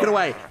his Take it star.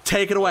 away.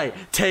 Take it away.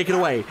 Take it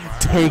away.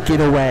 Take it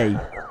away.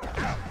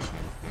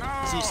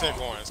 2 cent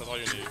coins, that's all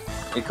you need.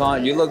 You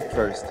can't. You look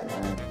first.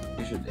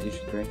 You should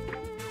drink.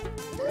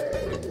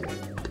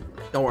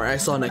 Don't worry, I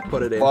saw Nick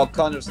put it in. While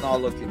Connor's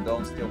not looking,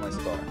 don't steal my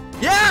star.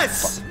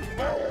 Yes!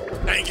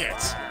 Dang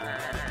it!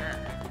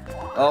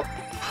 Oh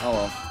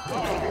well.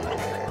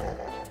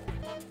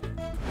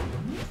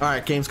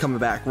 Alright, game's coming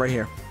back right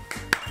here.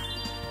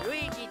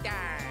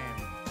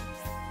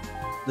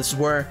 This is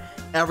where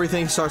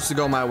everything starts to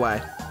go my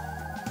way.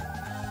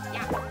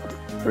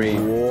 3.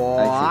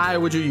 Why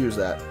would you use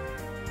that?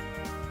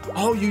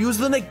 Oh, you use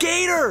the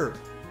negator!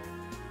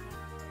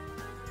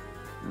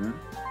 Hmm?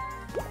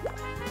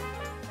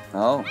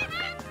 Oh.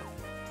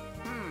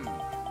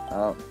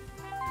 Oh.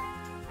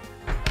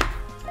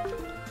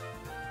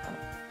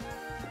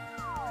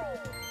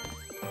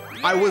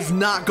 I was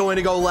not going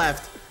to go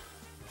left.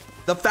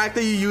 The fact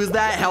that you use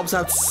that helps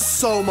out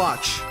so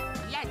much.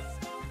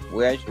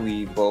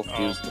 We both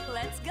used the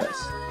Let's go.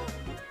 yes.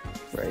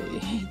 Great.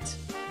 You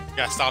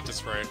gotta stop this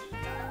spray.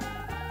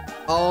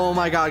 Oh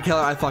my god,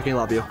 Killer, I fucking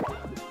love you.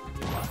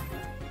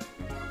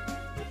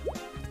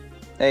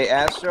 Hey,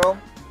 Astro,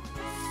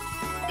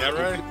 Yeah,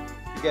 right?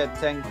 you get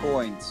 10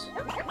 coins.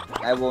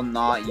 I will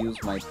not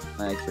use my...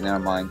 Actually, never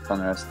mind.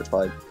 Connor has the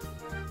pipe.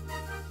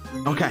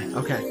 Okay,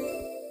 okay.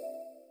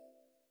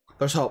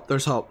 There's hope,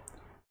 there's hope.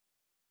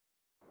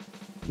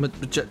 But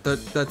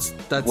that's...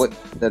 What?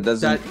 That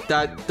doesn't...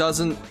 That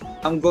doesn't...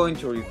 I'm going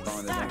to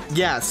refund it.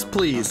 Yes,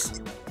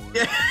 please.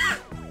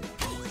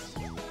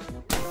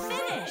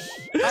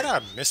 How did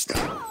I miss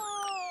that?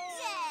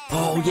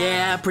 Oh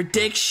yeah,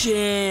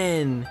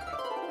 prediction!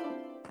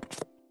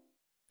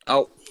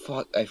 Oh,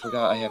 fuck. I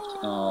forgot I have to...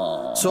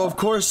 Oh. So of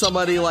course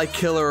somebody like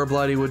Killer or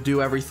Bloody would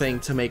do everything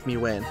to make me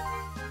win.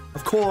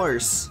 Of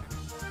course.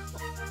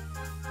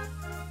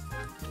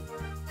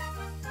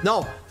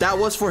 No, that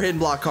was for hidden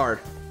block card.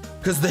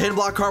 Because the hidden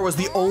block card was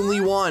the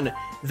only one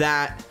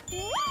that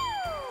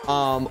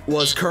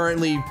was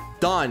currently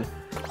done.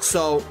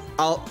 So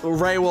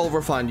Ray will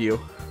refund you.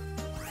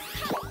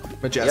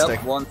 Majestic.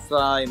 Yep, once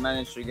I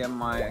manage to get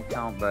my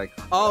account back.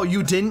 Oh,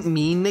 you didn't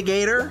mean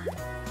negator?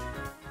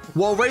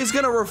 Well, Ray's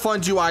gonna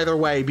refund you either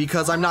way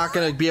because I'm not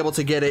gonna be able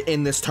to get it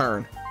in this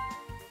turn.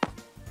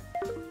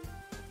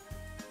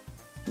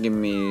 Give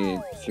me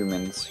a few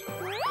minutes.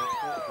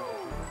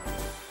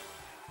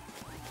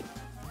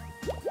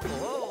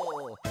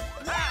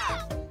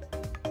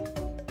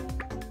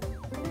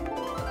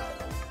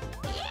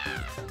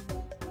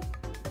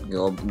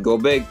 Go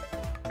big.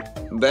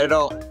 Bet it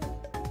all.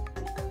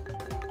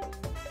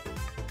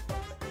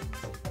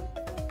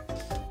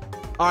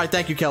 All right,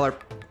 thank you, Killer.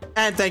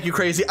 And thank you,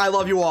 Crazy. I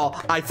love you all.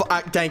 I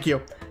thank you.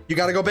 You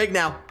gotta go big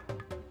now.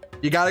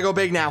 You gotta go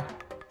big now.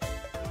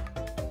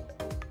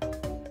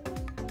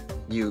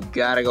 You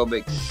gotta go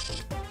big.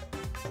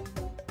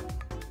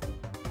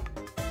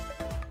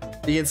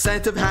 The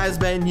incentive has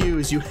been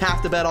used. You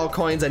have to bet all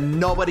coins and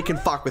nobody can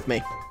fuck with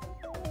me.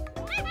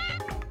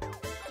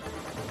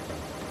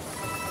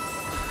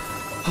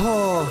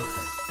 Oh.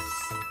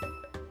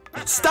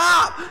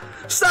 Stop!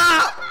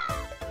 Stop!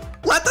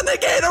 Let the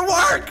negator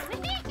work!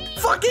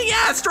 Fucking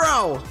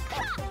Astro!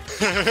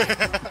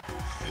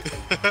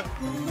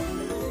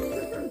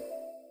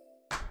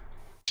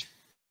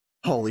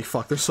 Holy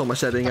fuck, there's so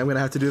much editing. I'm gonna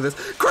have to do this.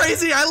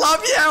 Crazy, I love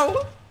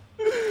you!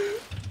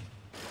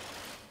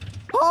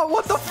 Oh,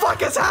 what the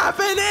fuck is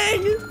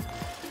happening?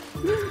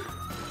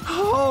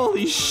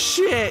 Holy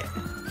shit.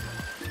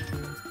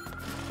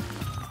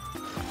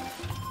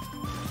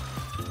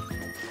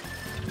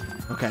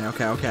 Okay,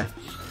 okay, okay.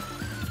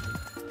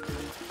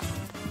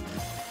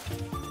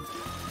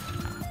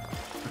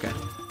 Okay.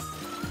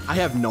 I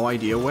have no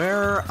idea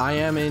where I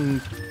am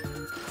in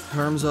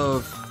terms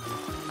of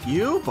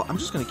you, but I'm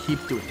just gonna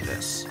keep doing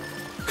this.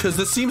 Because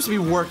this seems to be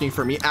working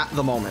for me at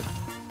the moment.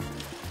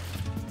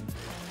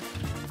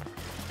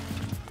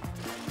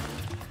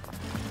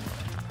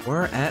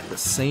 We're at the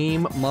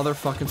same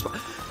motherfucking spot.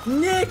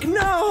 Nick,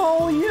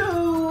 no,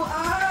 you.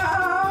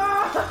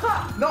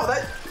 Ah! No,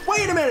 that.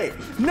 Wait a minute.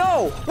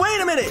 No,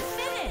 wait a minute.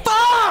 Finish.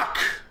 Fuck.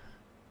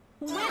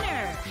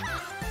 Winner.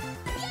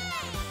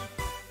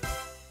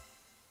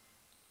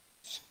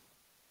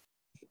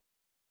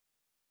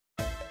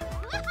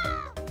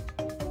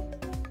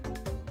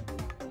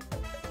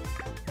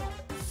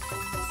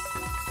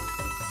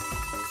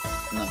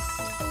 No.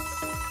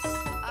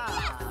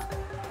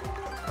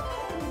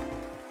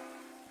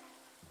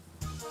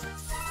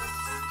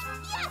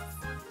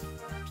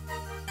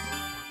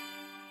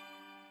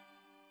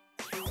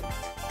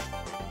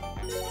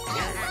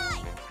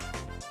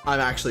 I'm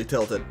actually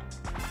tilted.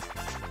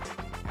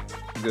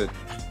 Good.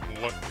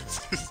 What?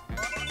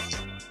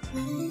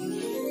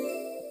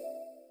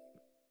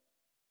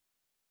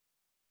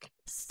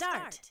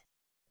 Start.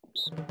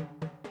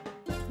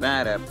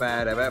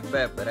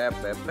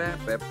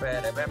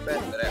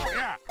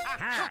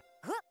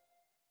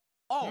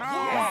 Oh,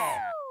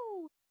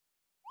 no!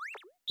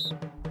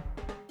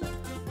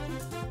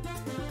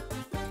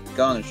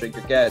 Connor, shake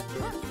your cat.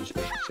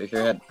 Shake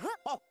your head.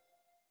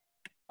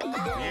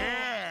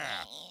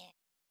 Yeah!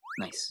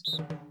 Nice.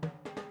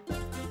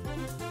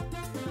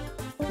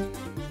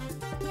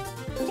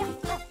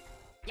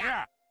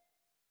 Yeah!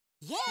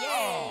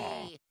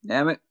 Yay!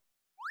 Damn it.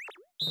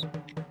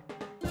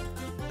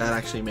 That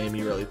actually made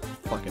me really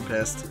fucking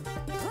pissed.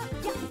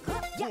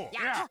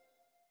 Yeah!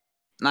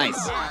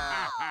 Nice.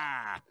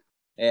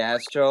 Hey,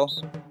 Astro.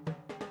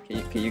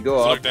 Can you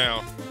go Look up?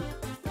 down.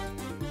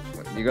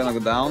 You're gonna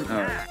go down?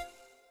 Or...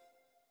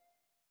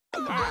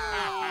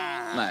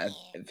 Nah,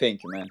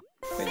 thank you, man.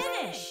 Thank you.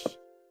 Finish.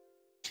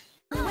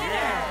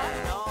 Winner.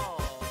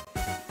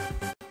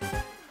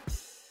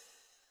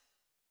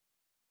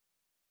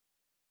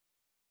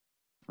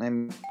 Let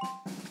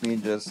me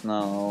just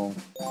now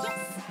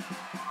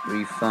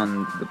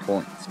refund the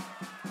points.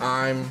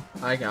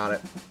 I got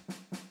it.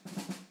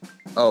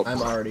 Oh,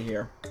 I'm already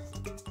here.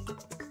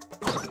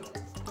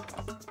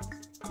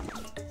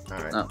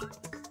 Alright. Oh.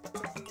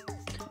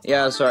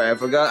 Yeah, sorry, I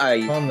forgot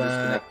I On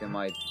that. disconnected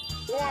my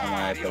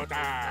Wario iPad.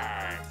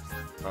 time!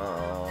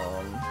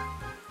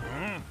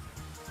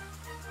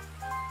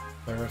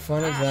 I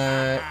refunded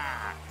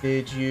that.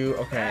 Did you?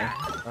 Okay.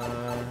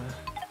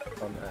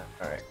 On that.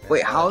 Alright.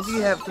 Wait, how do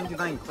you have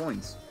 29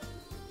 coins?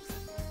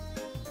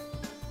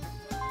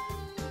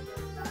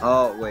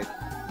 Oh, wait.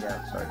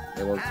 Yeah, sorry.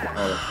 It was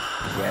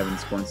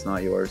Gavin's points,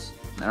 not yours.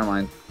 Never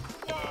mind.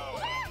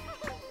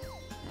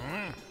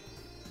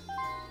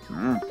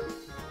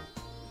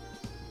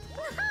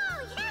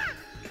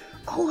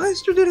 Oh,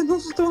 Esther didn't know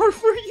star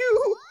for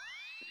you!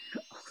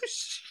 Oh,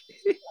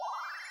 shit.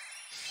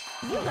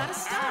 You got a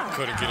star.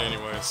 Couldn't get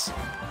anyways.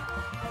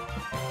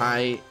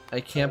 I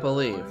can't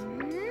believe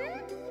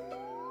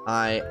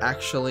I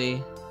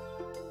actually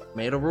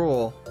made a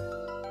rule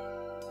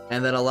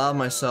and then allowed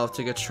myself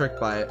to get tricked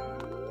by it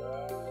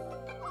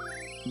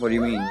What do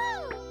you mean?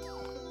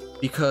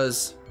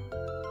 because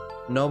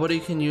nobody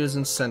can use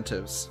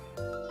incentives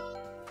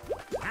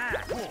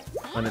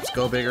when it's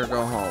go big or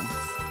go home.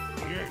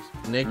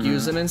 Nick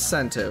used an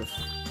incentive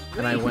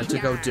and I went to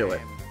go do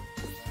it,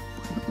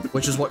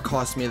 which is what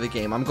cost me the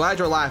game. I'm glad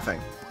you're laughing.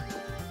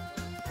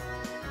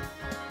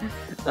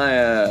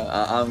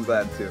 I'm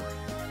glad too.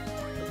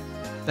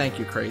 Thank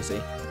you,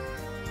 Crazy.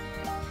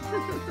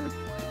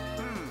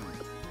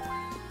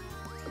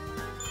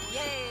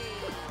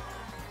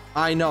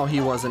 I know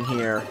he wasn't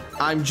here.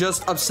 I'm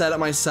just upset at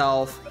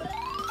myself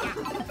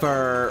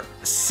for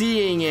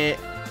seeing it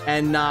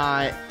and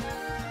not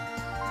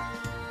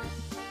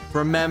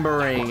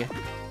remembering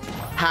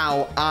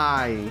how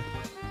I'm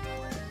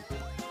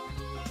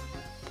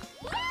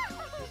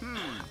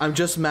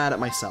just mad at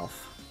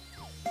myself.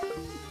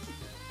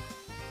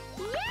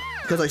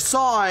 because I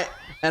saw it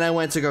and I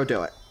went to go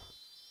do it.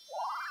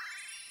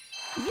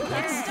 You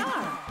got a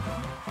star.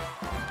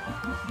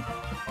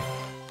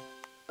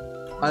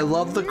 I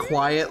love the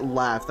quiet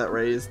laugh that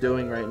Ray is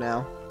doing right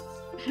now.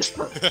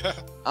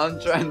 I'm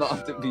trying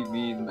not to be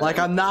mean, man. Like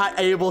I'm not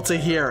able to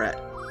hear it.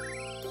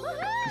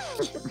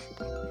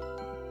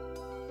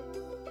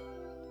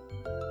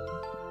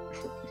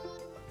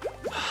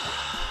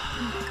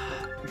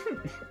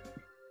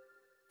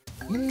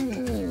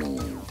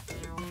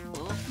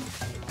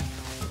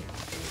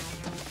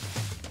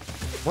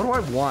 What do I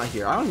want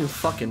here? I don't even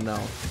fucking know.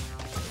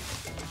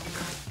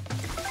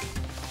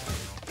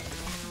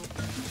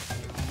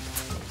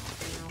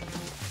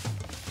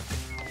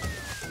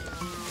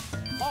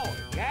 Oh,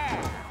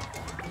 yeah.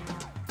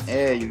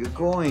 Hey, you get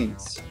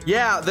coins.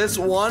 Yeah, this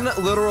one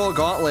literal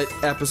gauntlet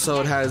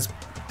episode has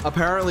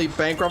apparently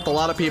bankrupted a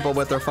lot of people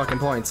with their fucking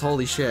points.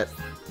 Holy shit.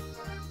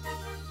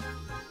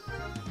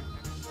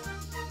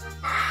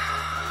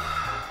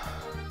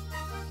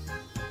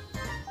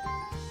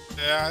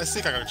 Yeah, I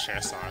think I got a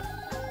chance time.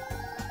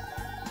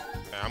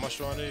 Yeah, how much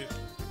do I need?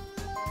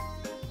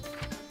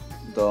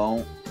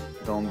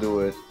 Don't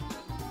do it.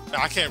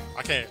 Yeah, I can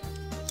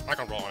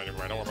roll on it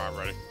anyway. Don't worry about it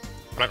already.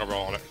 I'm not gonna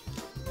roll on it.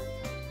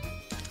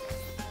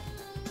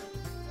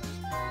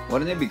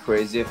 Wouldn't it be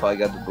crazy if I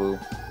got the blue?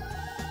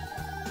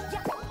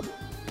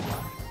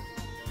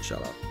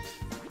 Shut up.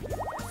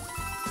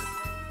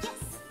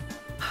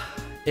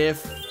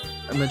 If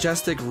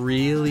Majestic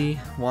really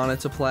wanted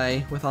to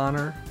play with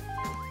Honor,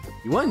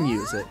 you wouldn't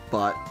use it,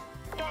 but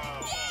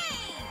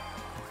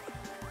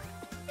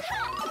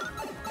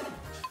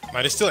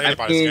Man, it's still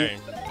anybody's game.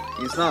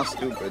 He's not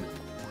stupid.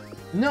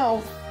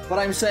 no. But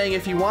I'm saying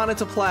if you wanted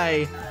to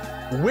play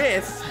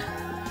with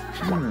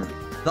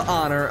the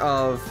honor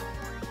of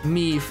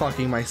me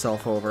fucking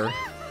myself over,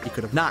 you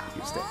could have not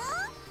used it.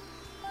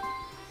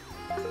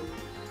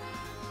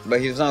 But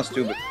he's not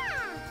stupid.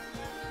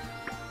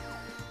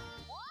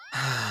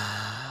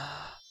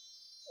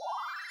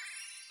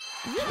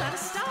 You got a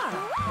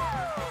star.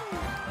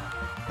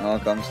 All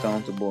comes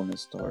down to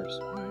bonus stars.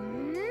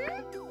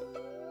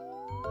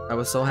 I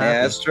was so Hey,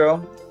 happy.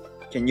 Astro,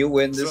 can you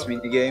win this So-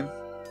 minigame?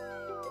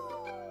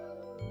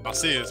 I'll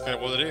see. It's been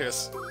what it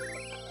is.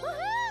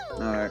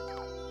 Alright.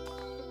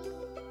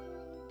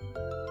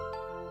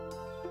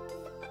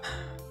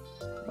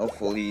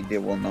 Hopefully they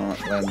will not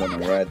land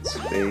on a red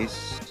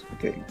space.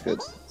 Okay, good.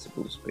 It's a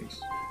blue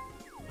space.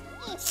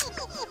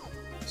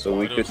 So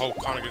we could, hope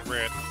Connor gets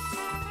red.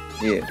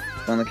 yeah,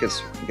 Connor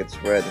gets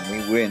red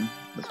and we win.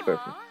 That's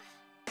perfect.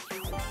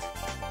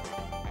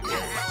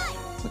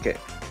 Okay.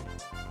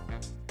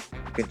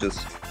 We could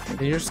just.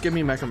 Can you just give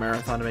me Mecha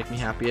Marathon to make me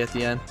happy at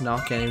the end? No,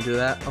 can't even do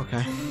that?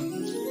 Okay.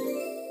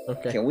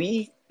 Okay. Can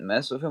we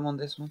mess with him on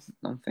this one?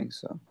 Don't think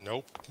so.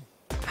 Nope.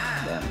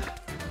 Damn.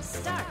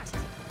 Start.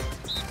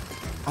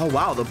 Oh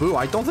wow, the Boo.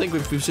 I don't think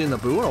we've seen the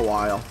Boo in a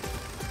while.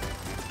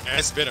 Yeah,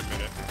 it's been a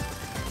minute.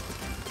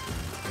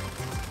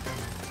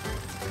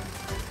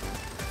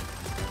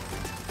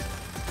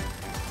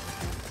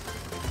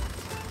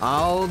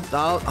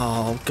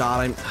 Oh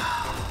god,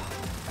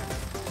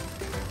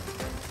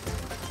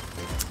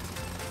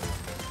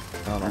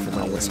 I don't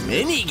know this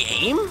mini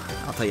game.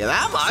 I'll tell you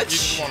that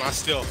much. Even one, I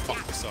still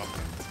fuck this up.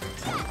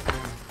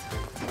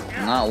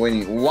 I'm not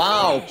winning.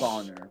 Wow,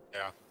 Connor.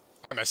 Yeah,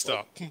 I messed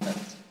up.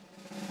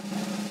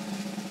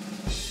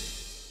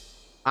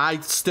 I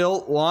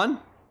still won.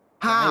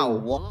 How?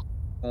 1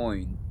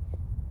 point.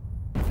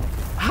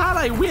 How'd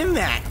I win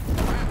that?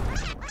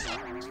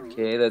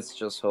 Okay, let's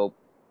just hope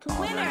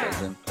Connor Winner.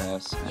 doesn't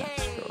pass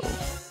Astro.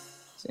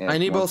 So, I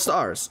need one- both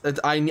stars.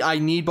 I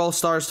need both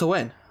stars to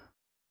win.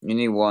 You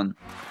need one.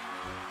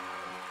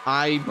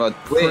 I'm But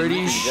wait, pretty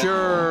you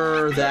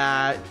sure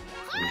that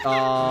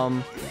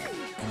Me.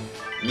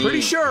 pretty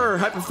sure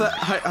Me. that's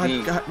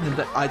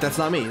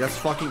not me.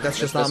 That's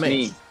just not That's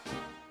me.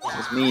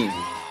 That's me.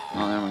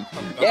 Oh, never mind.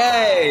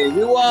 Yay!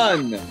 We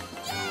won!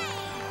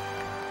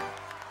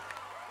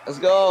 Let's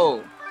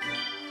go!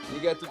 You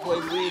get to play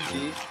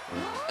Luigi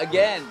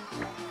again.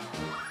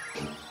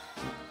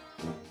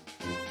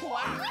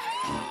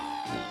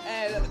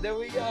 And there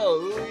we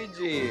go,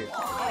 Luigi.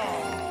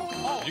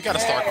 You gotta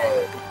start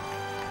Connor.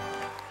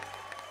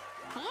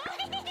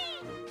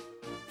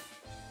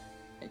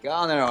 Hey,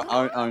 Connor,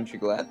 aren't you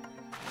glad?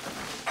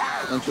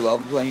 Don't you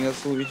love playing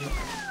as Luigi?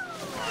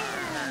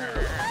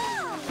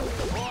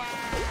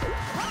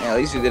 Yeah, at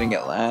least you didn't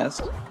get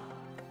last.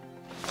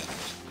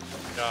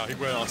 Yeah, he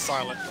went on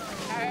silent.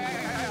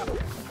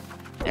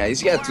 Yeah, at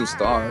least you got 2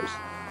 stars.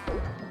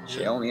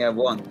 She only had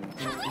 1.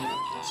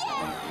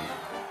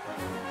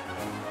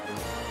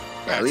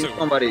 Yeah, At least two.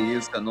 somebody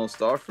used a no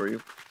star for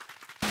you.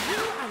 You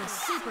are a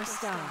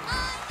superstar.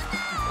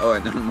 Oh,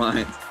 never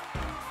mind.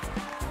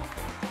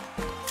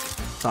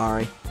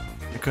 Sorry,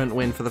 I couldn't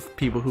win for the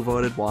people who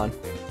voted one.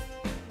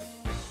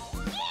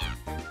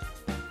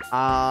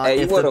 Hey,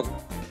 you if the- would have.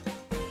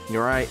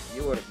 You're right.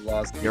 You would have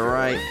lost. You're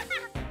right.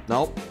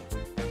 Nope.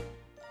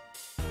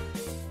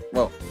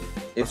 Well,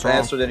 if What's wrong?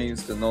 Astro didn't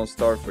use the no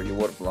star for you,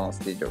 would have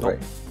lost either way.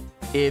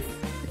 If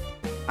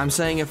I'm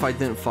saying if I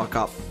didn't fuck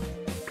up.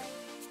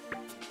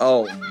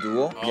 Oh,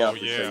 duel? Oh, yeah, for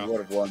yeah. sure. You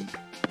would have won.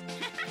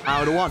 I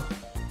would have won.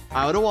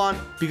 I would have won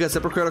because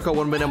Hypocritical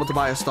wouldn't have been able to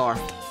buy a star.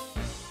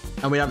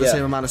 And we'd have the Yeah.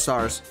 same amount of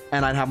stars.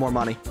 And I'd have more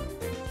money.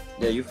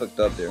 Yeah, you fucked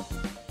up there.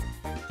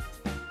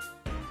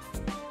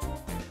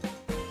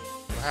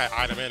 I had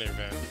item and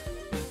event.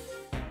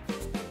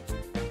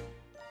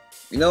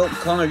 You know,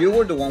 Connor, you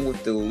were the one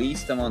with the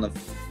least amount of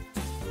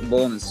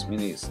bonus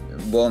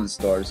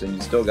stars, and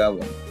you still got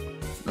one.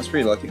 That's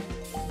pretty lucky.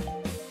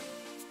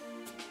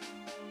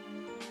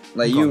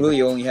 Like, you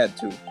really only had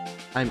 2.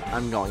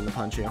 I'm going to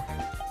punch you.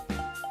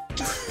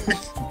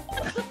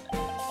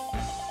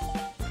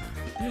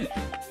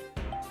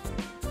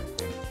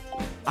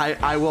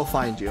 I will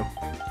find you.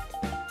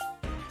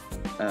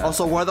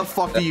 Also, where the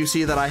fuck do you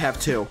see that I have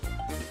 2?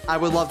 I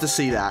would love to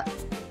see that.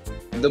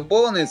 The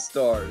bonus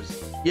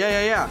stars.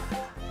 Yeah.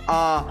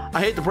 I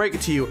hate to break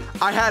it to you.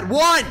 I had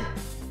 1!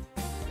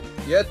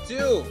 You had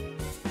 2.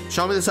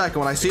 Show me the second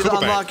one. I see the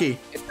Cool, man. unlucky.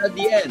 It's at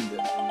the end.